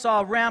up and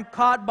saw a ram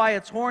caught by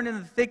its horn in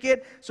the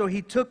thicket. So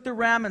he took the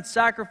ram and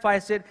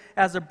sacrificed it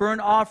as a burnt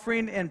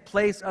offering in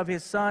place of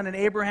his son. And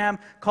Abraham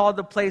called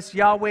the place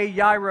Yahweh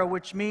Yireh,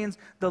 which means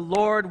the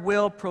Lord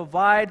will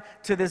provide.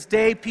 To this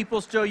day, people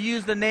still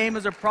use the name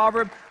as a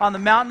proverb. On the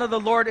mountain of the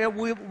Lord, it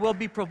will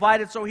be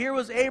provided. So here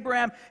was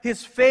Abraham.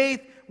 His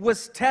faith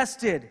was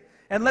tested.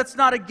 And let's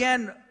not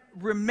again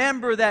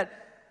remember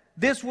that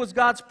this was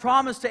God's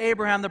promise to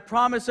Abraham, the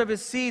promise of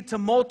his seed to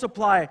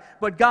multiply.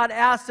 But God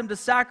asked him to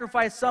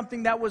sacrifice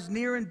something that was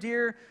near and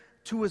dear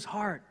to his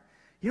heart.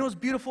 You know what's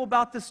beautiful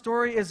about this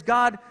story is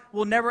God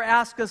will never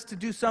ask us to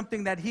do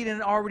something that he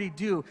didn't already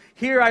do.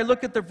 Here I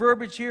look at the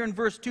verbiage here in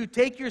verse 2.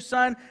 Take your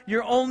son,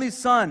 your only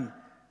son.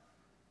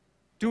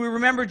 Do we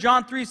remember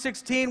John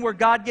 3:16 where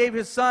God gave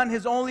his son,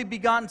 his only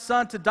begotten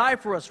son, to die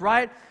for us,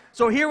 right?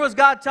 So here was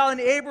God telling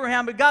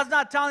Abraham, but God's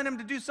not telling him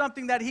to do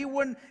something that he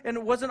wouldn't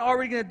and wasn't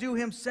already going to do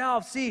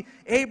himself. See,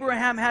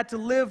 Abraham had to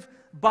live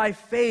by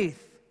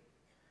faith.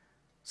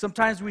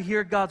 Sometimes we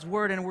hear God's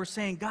word and we're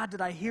saying, God, did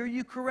I hear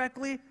you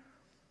correctly?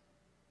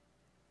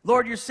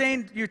 Lord,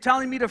 you're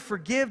telling me to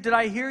forgive. Did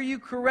I hear you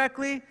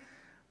correctly?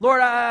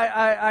 Lord,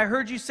 I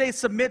heard you say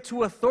submit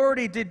to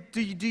authority.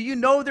 Do you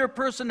know their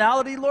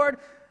personality, Lord?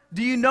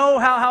 Do you know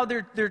how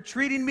they're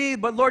treating me?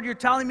 But Lord, you're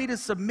telling me to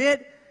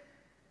submit.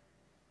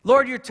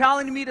 Lord, you're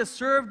telling me to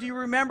serve. Do you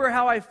remember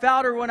how I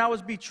felt, or when I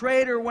was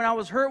betrayed, or when I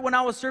was hurt when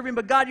I was serving?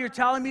 But God, you're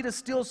telling me to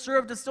still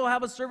serve, to still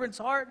have a servant's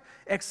heart,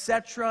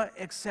 etc.,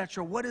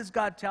 etc. What is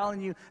God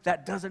telling you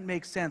that doesn't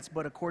make sense,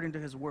 but according to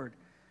his word?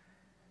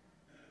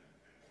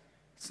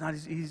 It's not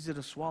easy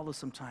to swallow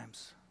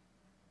sometimes.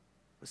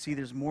 But see,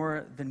 there's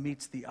more than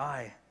meets the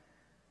eye.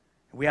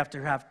 We have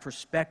to have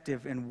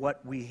perspective in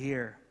what we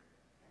hear.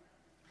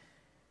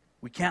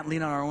 We can't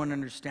lean on our own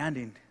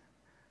understanding.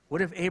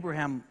 What if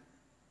Abraham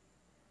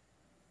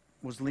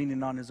was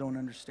leaning on his own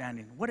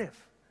understanding? What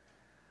if?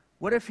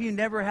 What if he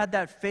never had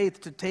that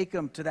faith to take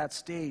him to that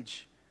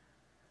stage?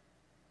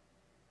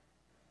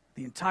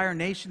 The entire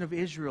nation of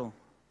Israel,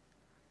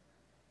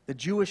 the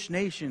Jewish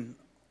nation,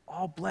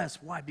 all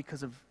blessed. Why?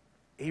 Because of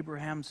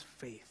Abraham's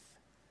faith.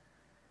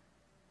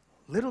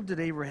 Little did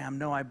Abraham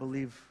know, I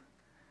believe,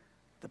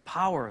 the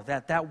power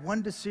that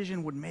one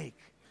decision would make.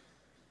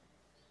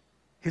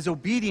 His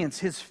obedience,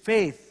 his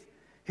faith,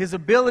 his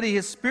ability,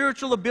 his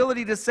spiritual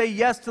ability to say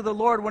yes to the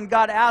Lord when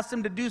God asked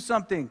him to do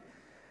something.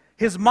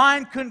 His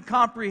mind couldn't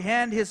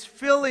comprehend, his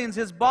feelings,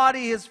 his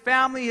body, his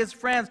family, his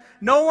friends.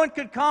 No one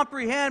could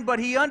comprehend, but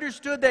he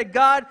understood that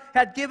God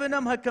had given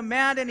him a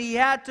command and he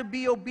had to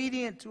be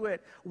obedient to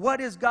it.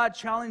 What is God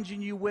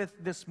challenging you with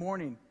this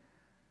morning?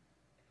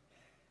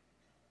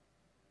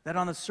 That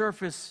on the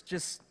surface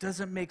just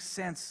doesn't make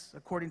sense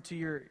according to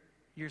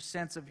your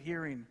sense of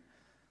hearing.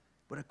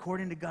 But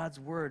according to God's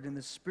word, in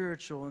the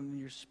spiritual and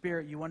your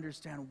spirit, you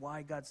understand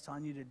why God's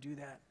telling you to do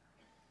that.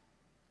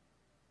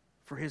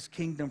 For his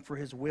kingdom, for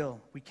his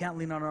will. We can't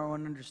lean on our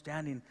own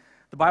understanding.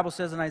 The Bible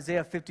says in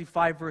Isaiah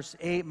 55, verse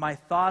 8, my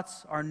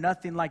thoughts are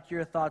nothing like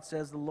your thoughts,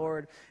 says the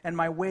Lord, and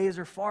my ways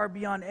are far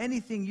beyond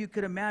anything you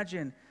could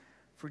imagine.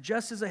 For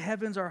just as the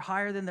heavens are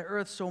higher than the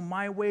earth, so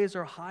my ways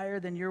are higher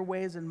than your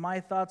ways, and my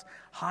thoughts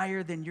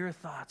higher than your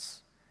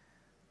thoughts.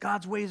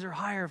 God's ways are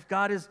higher. If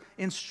God is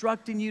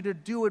instructing you to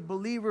do it,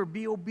 believer,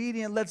 be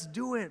obedient. Let's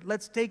do it.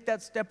 Let's take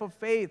that step of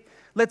faith.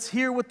 Let's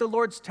hear what the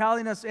Lord's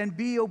telling us and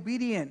be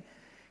obedient.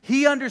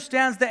 He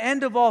understands the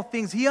end of all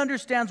things. He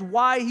understands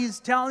why he's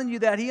telling you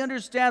that. He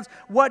understands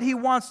what he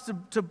wants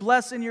to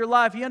bless in your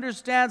life. He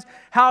understands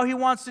how he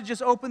wants to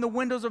just open the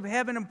windows of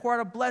heaven and pour out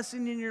a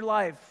blessing in your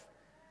life.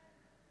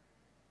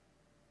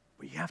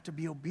 But you have to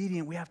be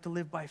obedient. We have to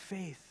live by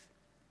faith.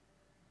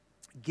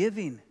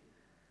 Giving.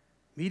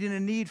 Meeting a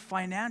need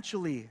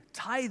financially,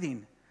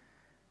 tithing,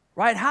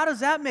 right? How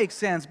does that make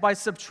sense? By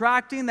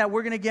subtracting that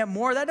we're going to get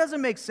more? That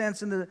doesn't make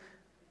sense in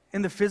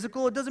the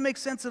physical. It doesn't make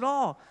sense at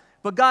all.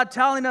 But God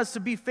telling us to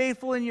be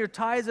faithful in your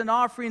tithes and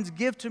offerings,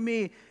 give to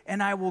me,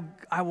 and I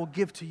will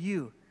give to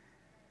you.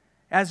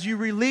 As you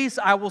release,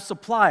 I will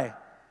supply.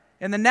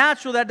 In the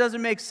natural, that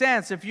doesn't make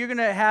sense. If you're going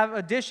to have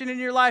addition in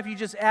your life, you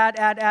just add,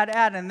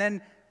 and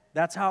then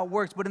that's how it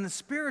works. But in the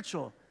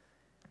spiritual,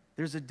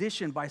 there's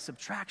addition by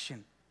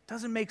subtraction.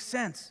 Doesn't make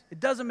sense.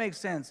 It doesn't make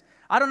sense.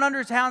 I don't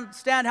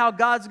understand how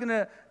God's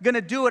gonna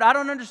do it. I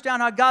don't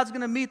understand how God's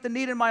gonna meet the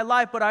need in my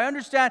life, but I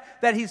understand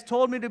that he's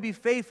told me to be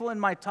faithful in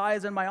my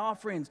tithes and my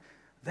offerings.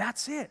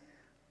 That's it.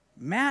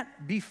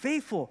 Matt, be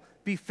faithful.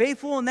 Be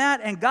faithful in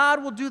that, and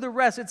God will do the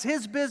rest. It's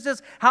his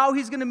business how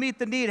he's going to meet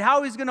the need,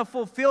 how he's going to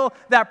fulfill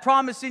that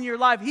promise in your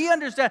life. He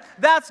understands.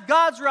 That's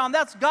God's realm.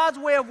 That's God's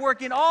way of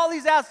working. All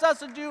he's asked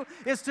us to do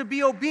is to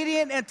be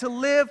obedient and to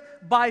live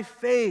by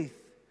faith.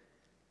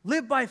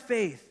 Live by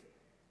faith.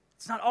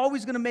 It's not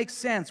always going to make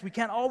sense. We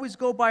can't always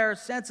go by our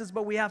senses,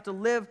 but we have to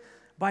live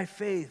by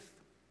faith.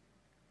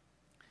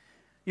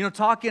 You know,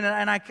 talking,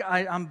 and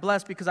I'm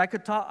blessed because I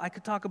could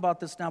talk about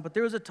this now, but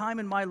there was a time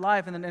in my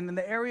life, and in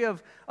the area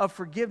of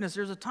forgiveness,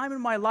 there's a time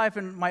in my life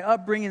and my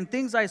upbringing,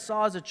 things I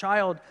saw as a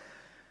child,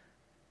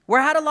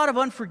 where I had a lot of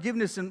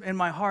unforgiveness in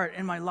my heart,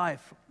 in my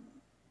life.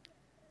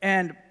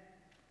 And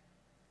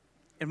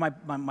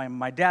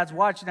my dad's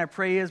watching, I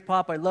pray he is,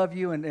 Pop, I love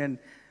you, and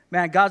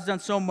man, God's done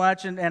so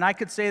much, and I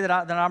could say that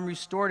I'm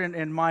restored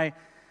in my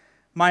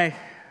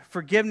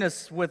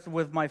forgiveness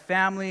with my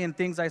family and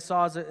things I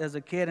saw as a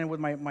kid and with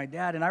my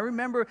dad. And I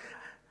remember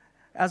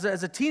as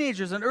a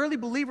teenager, as an early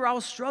believer, I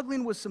was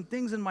struggling with some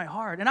things in my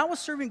heart. And I was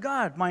serving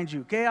God, mind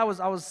you, okay? I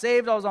was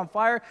saved, I was on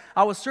fire,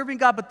 I was serving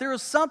God, but there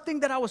was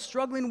something that I was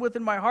struggling with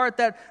in my heart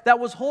that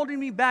was holding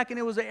me back, and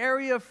it was an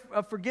area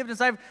of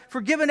forgiveness. I've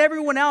forgiven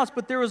everyone else,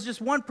 but there was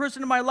just one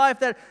person in my life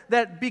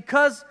that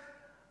because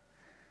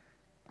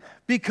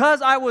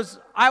I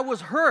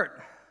was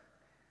hurt,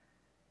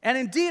 and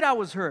indeed I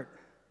was hurt.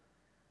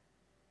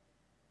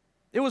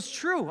 It was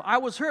true. I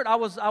was hurt. I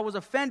was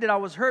offended. I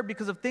was hurt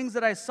because of things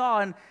that I saw,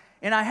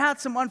 and I had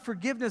some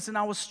unforgiveness, and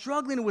I was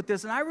struggling with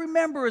this. And I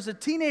remember as a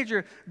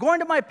teenager going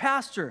to my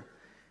pastor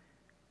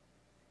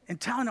and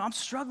telling him, I'm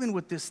struggling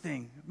with this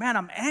thing. Man,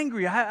 I'm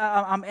angry.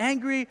 I'm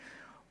angry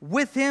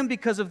with him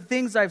because of the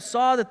things I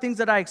saw, the things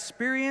that I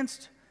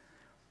experienced.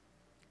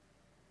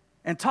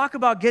 And talk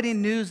about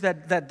getting news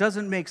that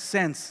doesn't make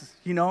sense,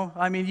 you know?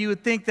 I mean, you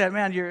would think that,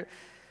 man, your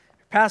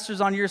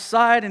pastor's on your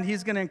side and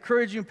he's going to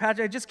encourage you. And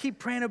Patrick, just keep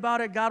praying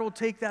about it. God will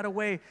take that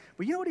away.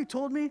 But you know what he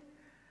told me?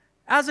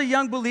 As a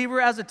young believer,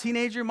 as a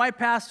teenager, my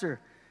pastor,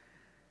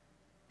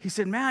 he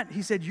said, Matt,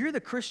 he said, you're the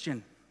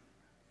Christian.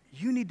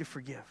 You need to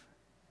forgive.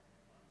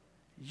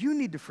 You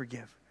need to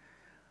forgive.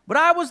 But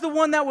I was the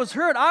one that was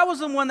hurt. I was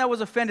the one that was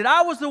offended.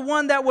 I was the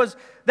one that was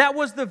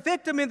the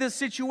victim in this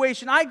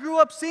situation. I grew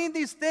up seeing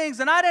these things,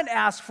 and I didn't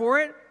ask for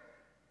it.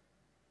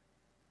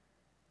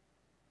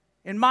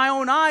 In my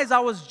own eyes, I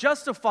was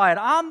justified.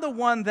 I'm the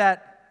one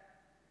that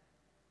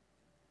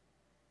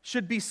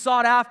should be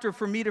sought after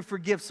for me to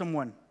forgive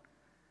someone.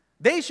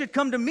 They should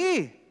come to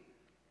me.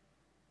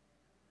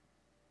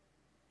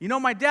 You know,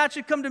 my dad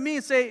should come to me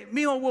and say,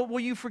 Mijo, will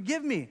you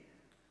forgive me?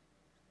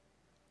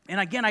 And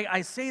again,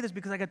 I say this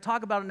because I can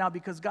talk about it now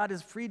because God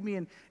has freed me.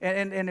 And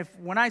if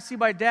when I see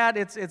my dad,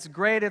 it's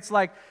great. It's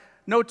like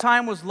no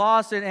time was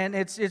lost. And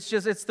it's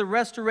the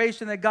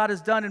restoration that God has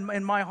done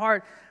in my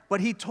heart. But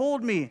he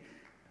told me,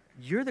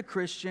 you're the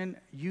Christian.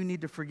 You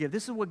need to forgive.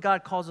 This is what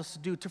God calls us to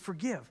do, to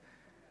forgive.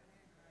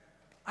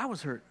 I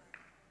was hurt.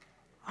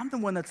 I'm the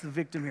one that's the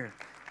victim here.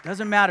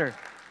 Doesn't matter.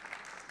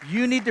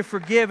 You need to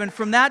forgive. And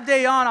from that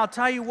day on, I'll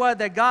tell you what,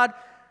 that God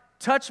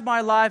touched my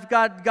life.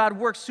 God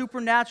worked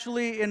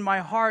supernaturally in my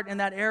heart in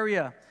that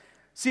area.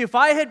 See, if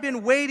I had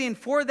been waiting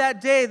for that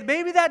day,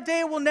 maybe that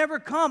day will never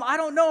come. I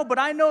don't know, but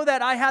I know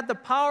that I had the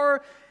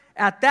power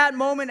at that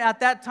moment, at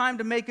that time,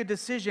 to make a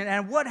decision.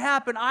 And what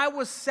happened? I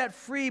was set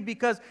free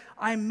because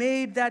I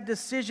made that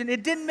decision.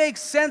 It didn't make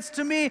sense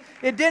to me.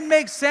 It didn't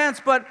make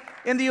sense, but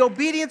in the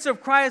obedience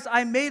of Christ,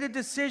 I made a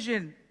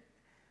decision,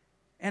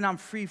 and I'm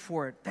free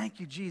for it. Thank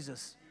you,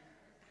 Jesus.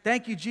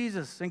 Thank you,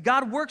 Jesus. And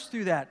God works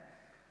through that.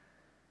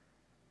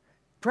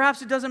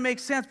 Perhaps it doesn't make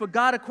sense, but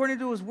God, according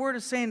to His Word,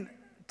 is saying,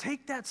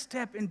 take that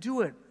step and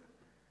do it.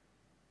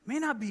 It may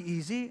not be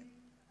easy.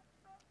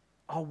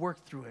 I'll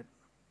work through it.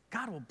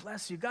 God will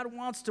bless you. God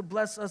wants to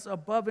bless us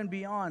above and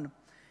beyond.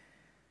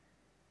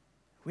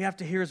 We have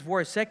to hear His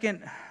voice. 2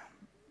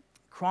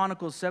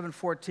 Chronicles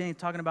 7:14,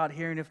 talking about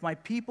hearing. If my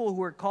people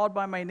who are called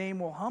by my name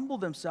will humble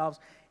themselves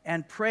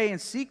and pray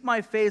and seek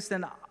my face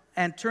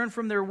and turn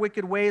from their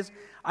wicked ways,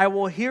 I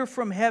will hear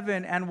from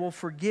heaven and will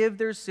forgive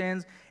their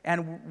sins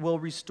and will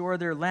restore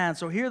their land.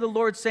 So here the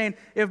Lord saying,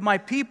 if my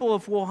people,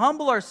 if we'll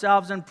humble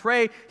ourselves and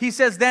pray, He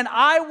says, then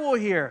I will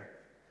hear.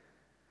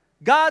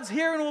 God's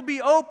hearing will be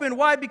open.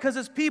 Why? Because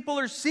His people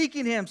are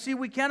seeking Him. See,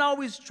 we can't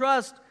always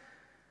trust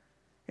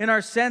in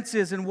our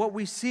senses and what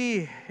we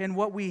see and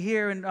what we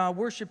hear. And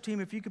worship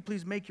team, if you could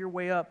please make your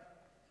way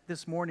up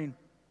this morning.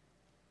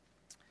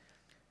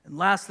 And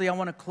lastly, I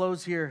want to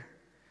close here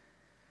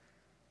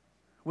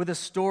with a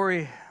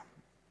story.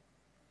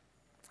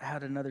 I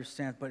had another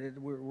sense, but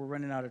we're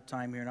running out of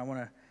time here, and I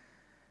want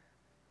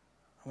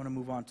to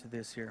move on to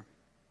this here.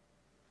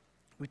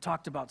 We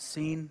talked about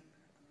seeing.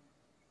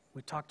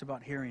 We talked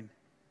about hearing.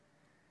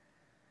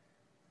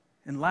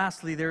 And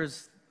lastly,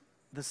 there's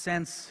the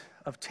sense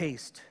of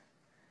taste.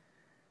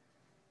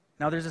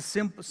 Now, there's a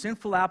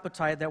sinful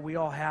appetite that we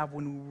all have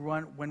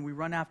when we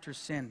run after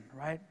sin,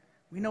 right?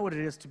 We know what it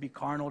is to be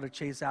carnal, to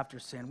chase after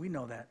sin. We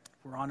know that.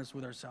 We're honest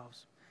with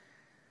ourselves.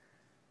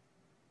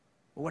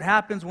 But what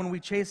happens when we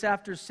chase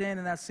after sin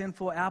and that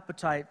sinful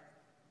appetite,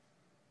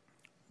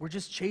 we're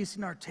just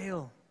chasing our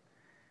tail.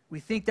 We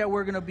think that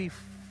we're going to be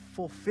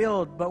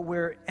fulfilled, but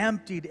we're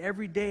emptied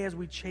every day as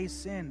we chase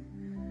sin.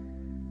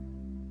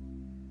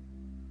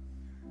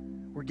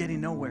 We're getting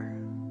nowhere.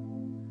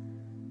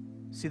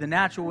 See, the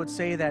natural would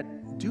say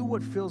that do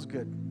what feels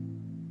good.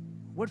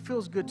 What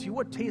feels good to you?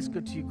 What tastes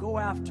good to you? Go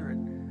after it.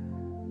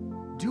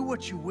 Do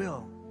what you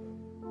will.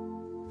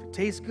 If it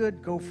tastes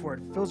good, go for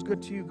it. If it feels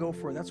good to you, go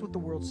for it. That's what the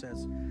world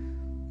says.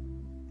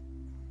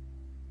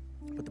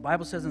 But the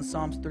Bible says in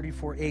Psalms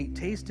 34:8,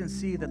 taste and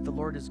see that the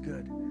Lord is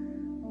good.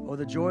 Oh,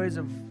 the joys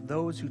of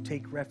those who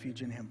take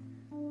refuge in Him.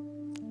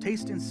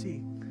 Taste and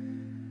see.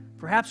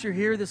 Perhaps you're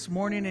here this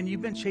morning and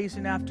you've been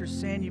chasing after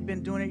sin. You've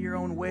been doing it your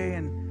own way.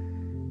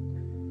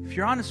 And if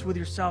you're honest with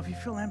yourself, you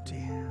feel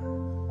empty.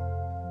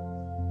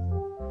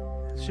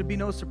 It should be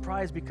no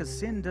surprise because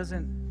sin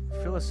doesn't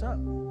fill us up.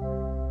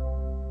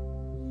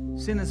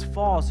 Sin is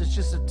false. It's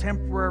just a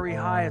temporary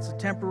high. It's a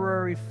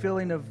temporary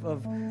feeling of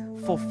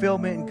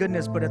fulfillment and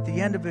goodness. But at the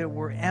end of it,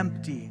 we're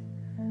empty.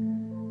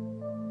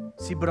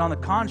 See, but on the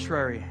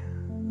contrary,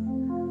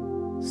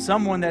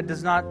 someone that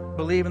does not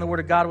believe in the Word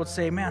of God would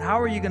say, man, how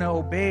are you going to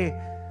obey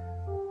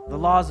the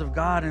laws of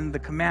God and the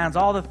commands,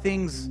 all the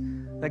things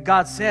that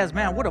God says?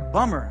 Man, what a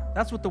bummer.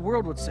 That's what the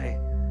world would say.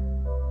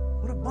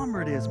 What a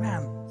bummer it is,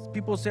 man.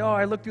 People say, oh,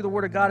 I look through the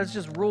Word of God. It's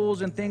just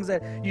rules and things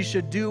that you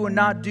should do and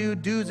not do,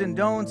 do's and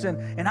don'ts.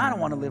 And I don't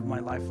want to live my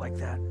life like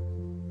that.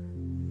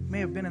 May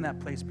have been in that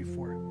place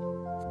before.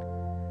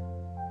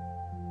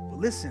 But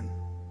listen,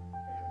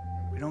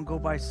 we don't go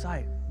by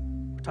sight.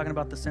 We're talking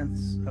about the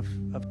sense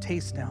of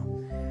taste now.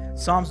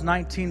 Psalms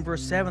 19,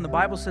 verse 7, the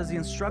Bible says, the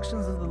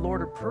instructions of the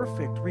Lord are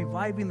perfect,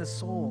 reviving the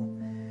soul.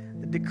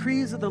 The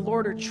decrees of the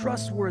Lord are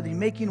trustworthy,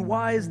 making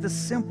wise the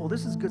simple.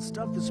 This is good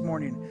stuff this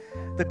morning.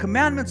 The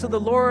commandments of the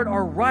Lord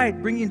are right,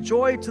 bringing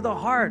joy to the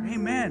heart.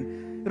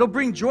 Amen. It'll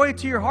bring joy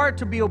to your heart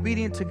to be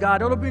obedient to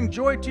God. It'll bring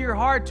joy to your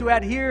heart to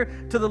adhere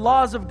to the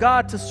laws of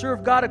God, to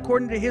serve God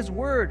according to His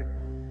Word.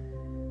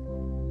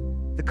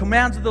 The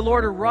commands of the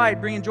Lord are right,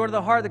 bringing joy to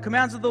the heart. The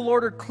commands of the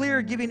Lord are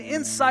clear, giving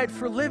insight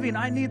for living.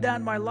 I need that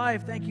in my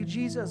life. Thank you,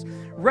 Jesus.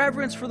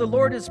 Reverence for the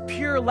Lord is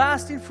pure,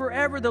 lasting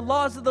forever. The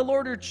laws of the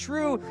Lord are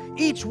true.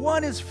 Each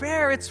one is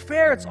fair. It's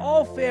fair. It's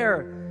all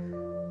fair.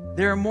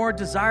 They are more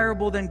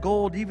desirable than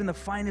gold, even the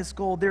finest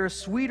gold. They are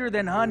sweeter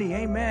than honey.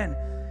 Amen.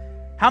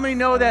 How many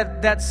know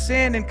that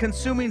sin and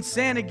consuming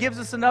sin, it gives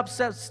us an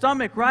upset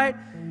stomach, right?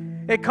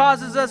 It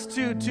causes us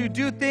to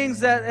do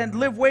things and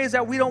live ways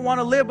that we don't want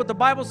to live. But the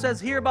Bible says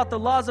here about the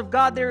laws of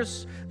God,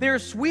 they're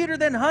sweeter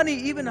than honey,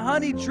 even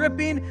honey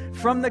dripping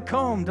from the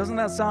comb. Doesn't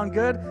that sound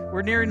good?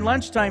 We're nearing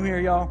lunchtime here,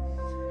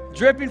 y'all.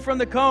 Dripping from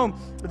the comb.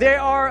 They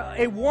are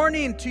a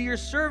warning to your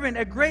servant,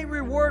 a great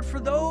reward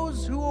for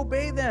those who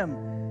obey them.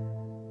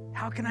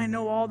 How can I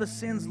know all the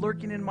sins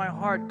lurking in my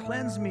heart?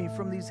 Cleanse me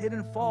from these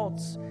hidden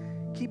faults.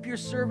 Keep your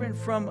servant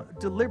from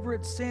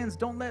deliberate sins.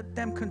 Don't let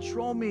them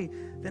control me.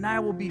 Then I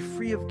will be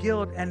free of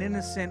guilt and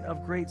innocent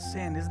of great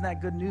sin. Isn't that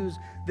good news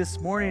this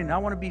morning? I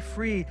want to be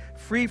free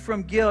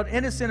from guilt,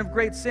 innocent of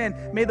great sin.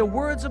 May the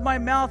words of my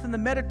mouth and the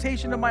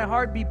meditation of my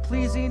heart be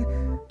pleasing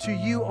to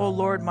you, O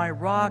Lord, my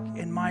rock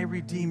and my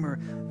redeemer.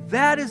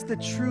 That is the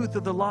truth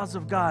of the laws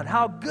of God.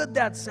 How good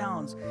that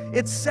sounds.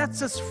 It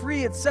sets us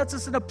free. It sets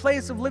us in a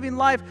place of living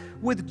life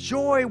with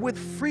joy, with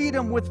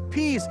freedom, with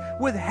peace,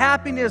 with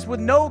happiness, with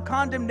no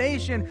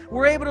condemnation.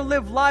 We're able to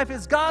live life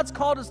as God's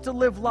called us to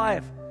live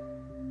life.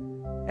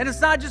 And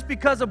it's not just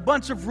because a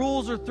bunch of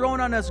rules are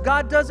thrown on us.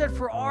 God does it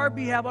for our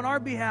behalf, on our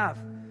behalf,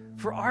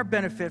 for our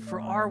benefit,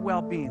 for our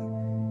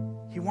well-being.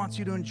 He wants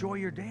you to enjoy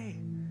your day.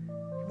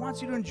 He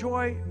wants you to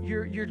enjoy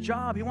your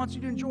job. He wants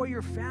you to enjoy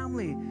your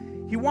family.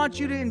 He wants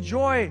you to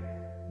enjoy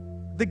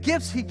the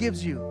gifts He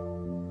gives you.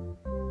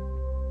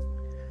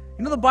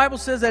 You know, the Bible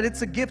says that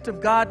it's a gift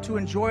of God to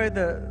enjoy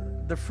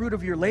the fruit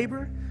of your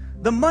labor.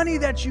 The money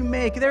that you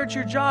make there at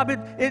your job,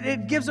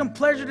 it gives Him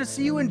pleasure to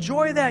see you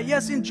enjoy that.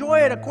 Yes,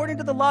 enjoy it. According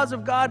to the laws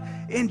of God,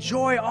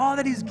 enjoy all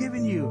that He's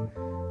given you.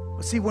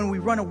 But see, when we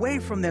run away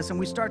from this and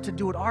we start to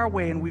do it our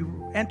way and we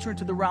enter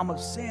into the realm of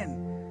sin,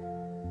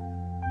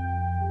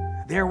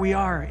 there we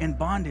are in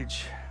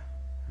bondage.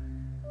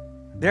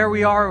 There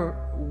we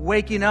are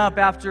waking up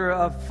after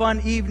a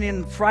fun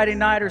evening, Friday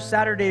night or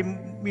Saturday,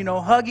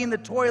 hugging the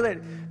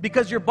toilet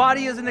because your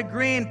body isn't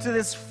agreeing to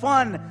this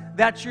fun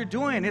that you're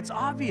doing. It's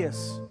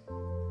obvious.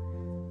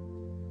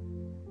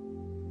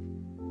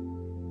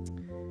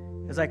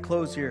 As I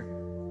close here,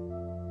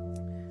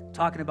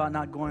 talking about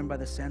not going by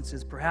the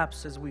senses,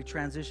 perhaps as we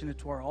transition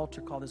into our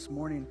altar call this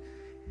morning,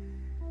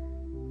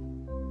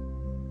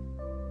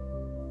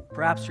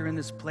 perhaps you're in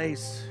this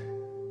place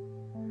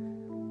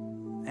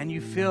and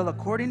you feel,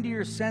 according to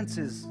your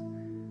senses,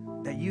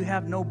 that you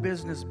have no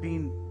business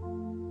being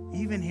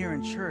even here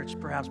in church.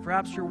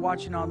 Perhaps you're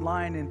watching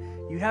online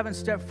and you haven't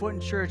stepped foot in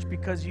church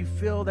because you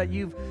feel that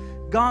you've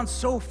gone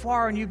so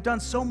far and you've done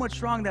so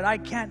much wrong that I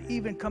can't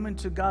even come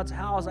into God's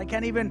house. I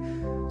can't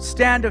even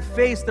stand to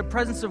face the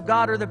presence of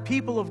God or the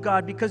people of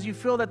God because you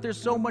feel that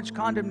there's so much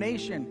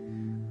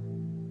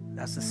condemnation.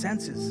 That's the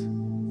senses.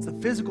 It's the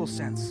physical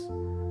sense,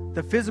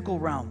 the physical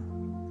realm.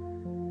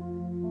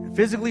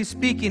 Physically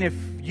speaking, if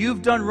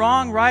you've done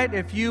wrong, right?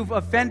 If you've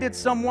offended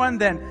someone,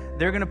 then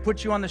they're going to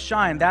put you on the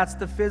shine. That's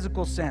the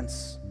physical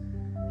sense.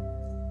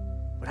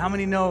 But how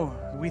many know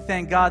we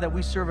thank God that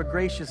we serve a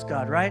gracious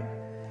God, right?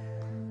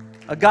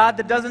 A God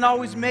that doesn't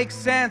always make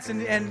sense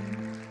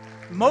and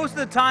most of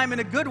the time in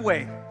a good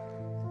way.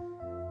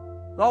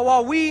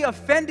 While we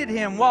offended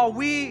Him, while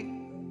we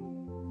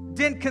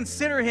didn't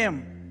consider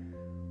Him,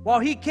 while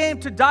He came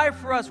to die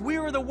for us, we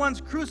were the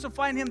ones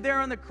crucifying Him there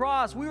on the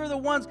cross. We were the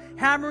ones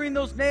hammering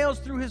those nails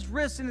through His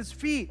wrists and His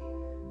feet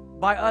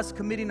by us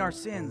committing our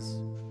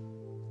sins.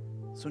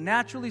 So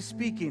naturally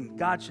speaking,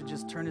 God should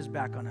just turn His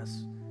back on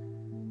us.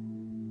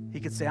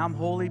 He could say, I'm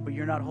holy, but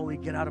you're not holy.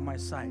 Get out of my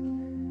sight.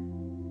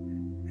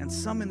 And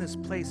some in this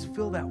place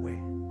feel that way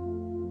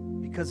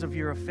because of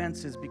your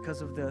offenses,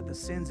 because of the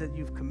sins that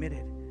you've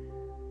committed.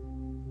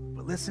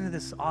 But listen to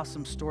this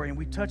awesome story. And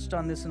we touched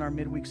on this in our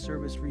midweek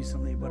service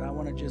recently, but I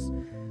want to just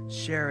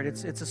share it.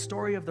 It's a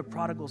story of the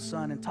prodigal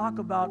son, and talk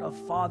about a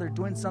father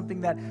doing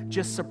something that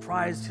just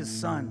surprised his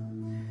son.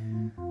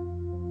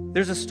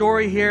 There's a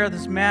story here.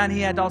 This man,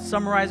 I'll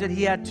summarize it.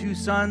 He had 2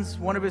 sons.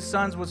 One of his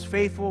sons was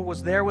faithful,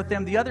 was there with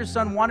him. The other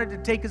son wanted to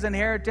take his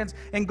inheritance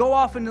and go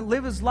off and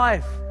live his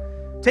life.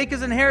 take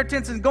his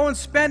inheritance and go and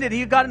spend it.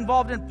 He got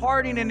involved in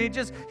partying, and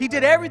he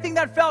did everything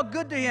that felt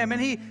good to him,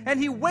 and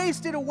he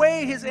wasted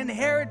away his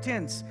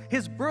inheritance,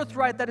 his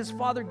birthright that his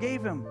father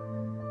gave him.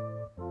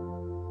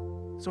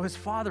 So his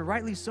father,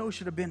 rightly so,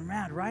 should have been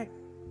mad, right?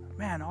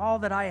 Man, all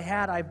that I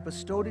had, I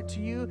bestowed it to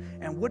you,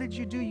 and what did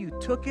you do? You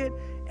took it,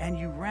 and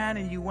you ran,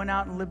 and you went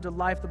out and lived a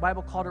life. The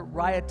Bible called it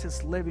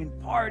riotous living,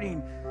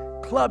 partying,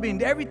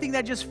 clubbing, everything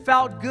that just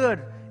felt good.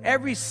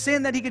 Every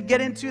sin that he could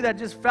get into that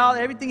just felt,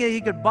 everything that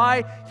he could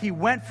buy, he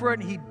went for it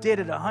and he did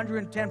it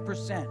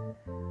 110%.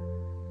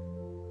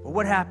 But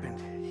what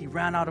happened? He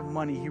ran out of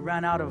money. He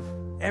ran out of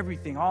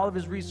everything, all of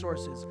his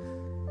resources.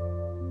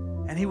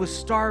 And he was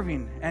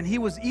starving. And he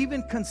was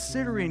even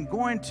considering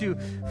going to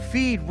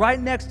feed right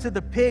next to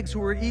the pigs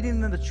who were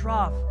eating in the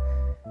trough.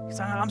 He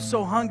said, I'm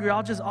so hungry,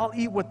 I'll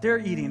eat what they're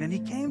eating. And he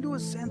came to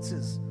his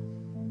senses.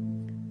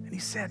 And he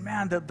said,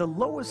 man, the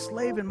lowest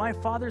slave in my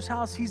father's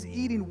house, he's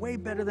eating way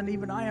better than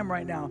even I am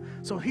right now.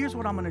 So here's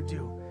what I'm going to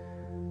do.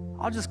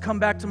 I'll just come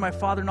back to my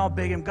father and I'll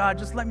beg him, God,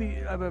 just let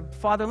me,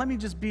 Father, let me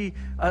just be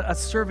a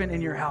servant in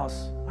your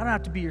house. I don't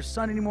have to be your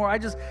son anymore.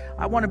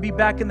 I want to be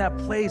back in that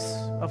place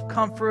of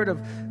comfort,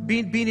 of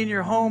being in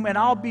your home, and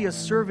I'll be a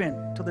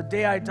servant till the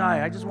day I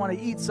die. I just want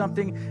to eat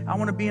something. I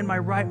want to be in my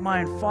right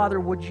mind. Father,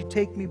 would you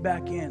take me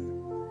back in?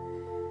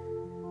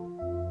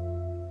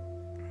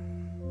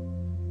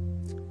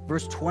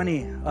 Verse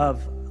 20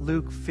 of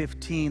Luke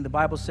 15, the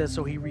Bible says,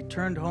 so he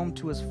returned home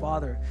to his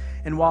father,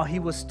 and while he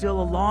was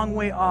still a long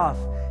way off,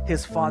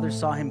 his father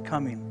saw him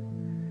coming.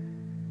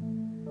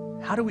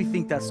 How do we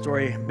think that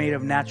story may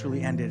have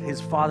naturally ended?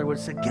 His father would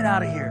have said, get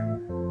out of here.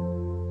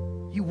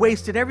 You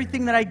wasted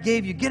everything that I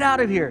gave you. Get out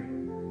of here.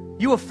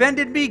 You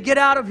offended me. Get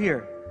out of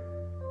here.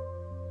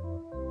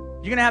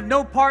 You're going to have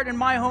no part in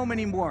my home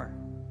anymore.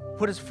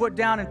 Put his foot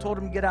down and told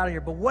him to get out of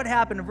here. But what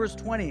happened in verse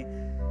 20?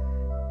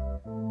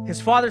 His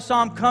father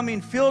saw him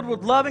coming, filled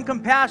with love and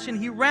compassion.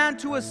 He ran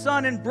to his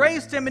son,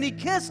 embraced him, and he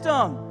kissed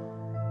him.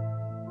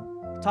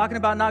 Talking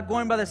about not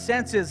going by the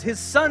senses. His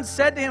son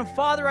said to him,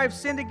 Father, I've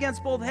sinned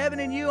against both heaven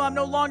and you. I'm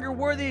no longer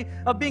worthy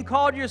of being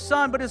called your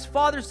son. But his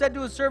father said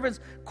to his servants,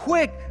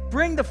 quick,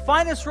 bring the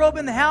finest robe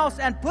in the house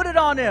and put it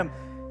on him.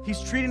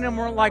 He's treating him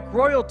like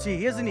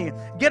royalty, isn't he?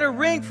 Get a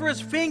ring for his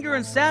finger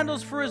and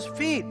sandals for his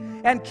feet,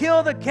 and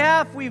kill the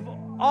calf we've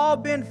all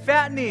been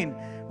fattening.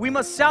 We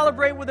must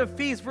celebrate with a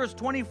feast. Verse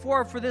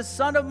 24, for this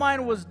son of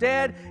mine was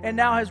dead and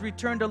now has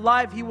returned to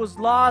life. He was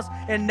lost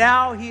and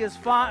now he is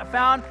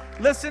found.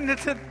 Listen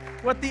to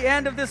what the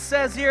end of this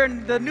says here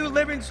in the New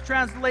Living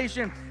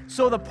Translation.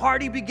 So the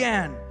party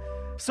began.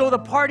 So the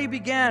party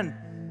began.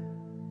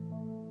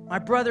 My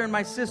brother and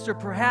my sister,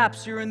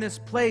 perhaps you're in this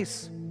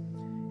place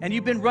and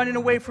you've been running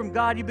away from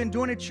God. You've been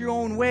doing it your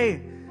own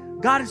way.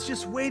 God is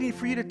just waiting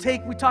for you to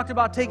take, we talked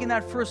about taking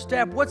that first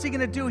step. What's he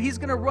going to do? He's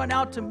going to run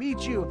out to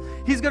meet you.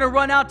 He's going to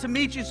run out to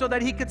meet you so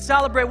that he could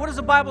celebrate. What does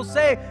the Bible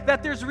say?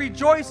 That there's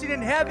rejoicing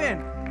in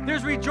heaven.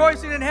 There's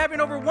rejoicing in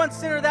heaven over one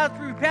sinner that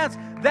repents.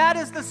 That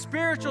is the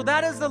spiritual.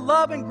 That is the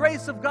love and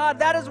grace of God.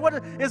 That is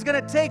what is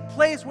going to take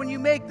place when you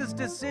make this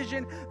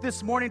decision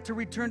this morning to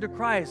return to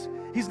Christ.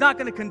 He's not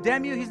going to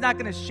condemn you. He's not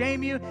going to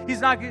shame you.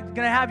 He's not going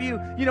to have you,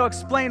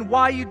 explain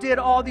why you did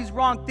all these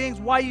wrong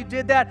things, why you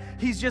did that.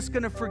 He's just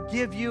going to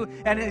forgive you,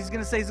 and he's going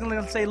to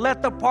say,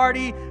 let the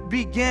party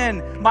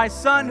begin. My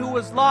son who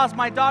was lost,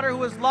 my daughter who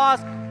was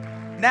lost,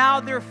 now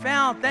they're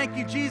found. Thank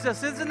you,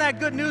 Jesus. Isn't that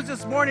good news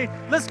this morning?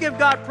 Let's give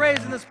God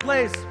praise in this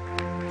place.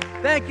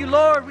 Thank you,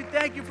 Lord. We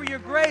thank you for your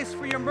grace,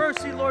 for your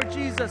mercy, Lord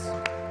Jesus.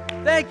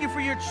 Thank you for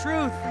your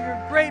truth, for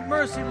your great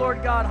mercy,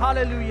 Lord God.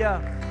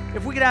 Hallelujah.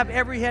 If we could have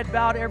every head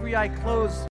bowed, every eye closed.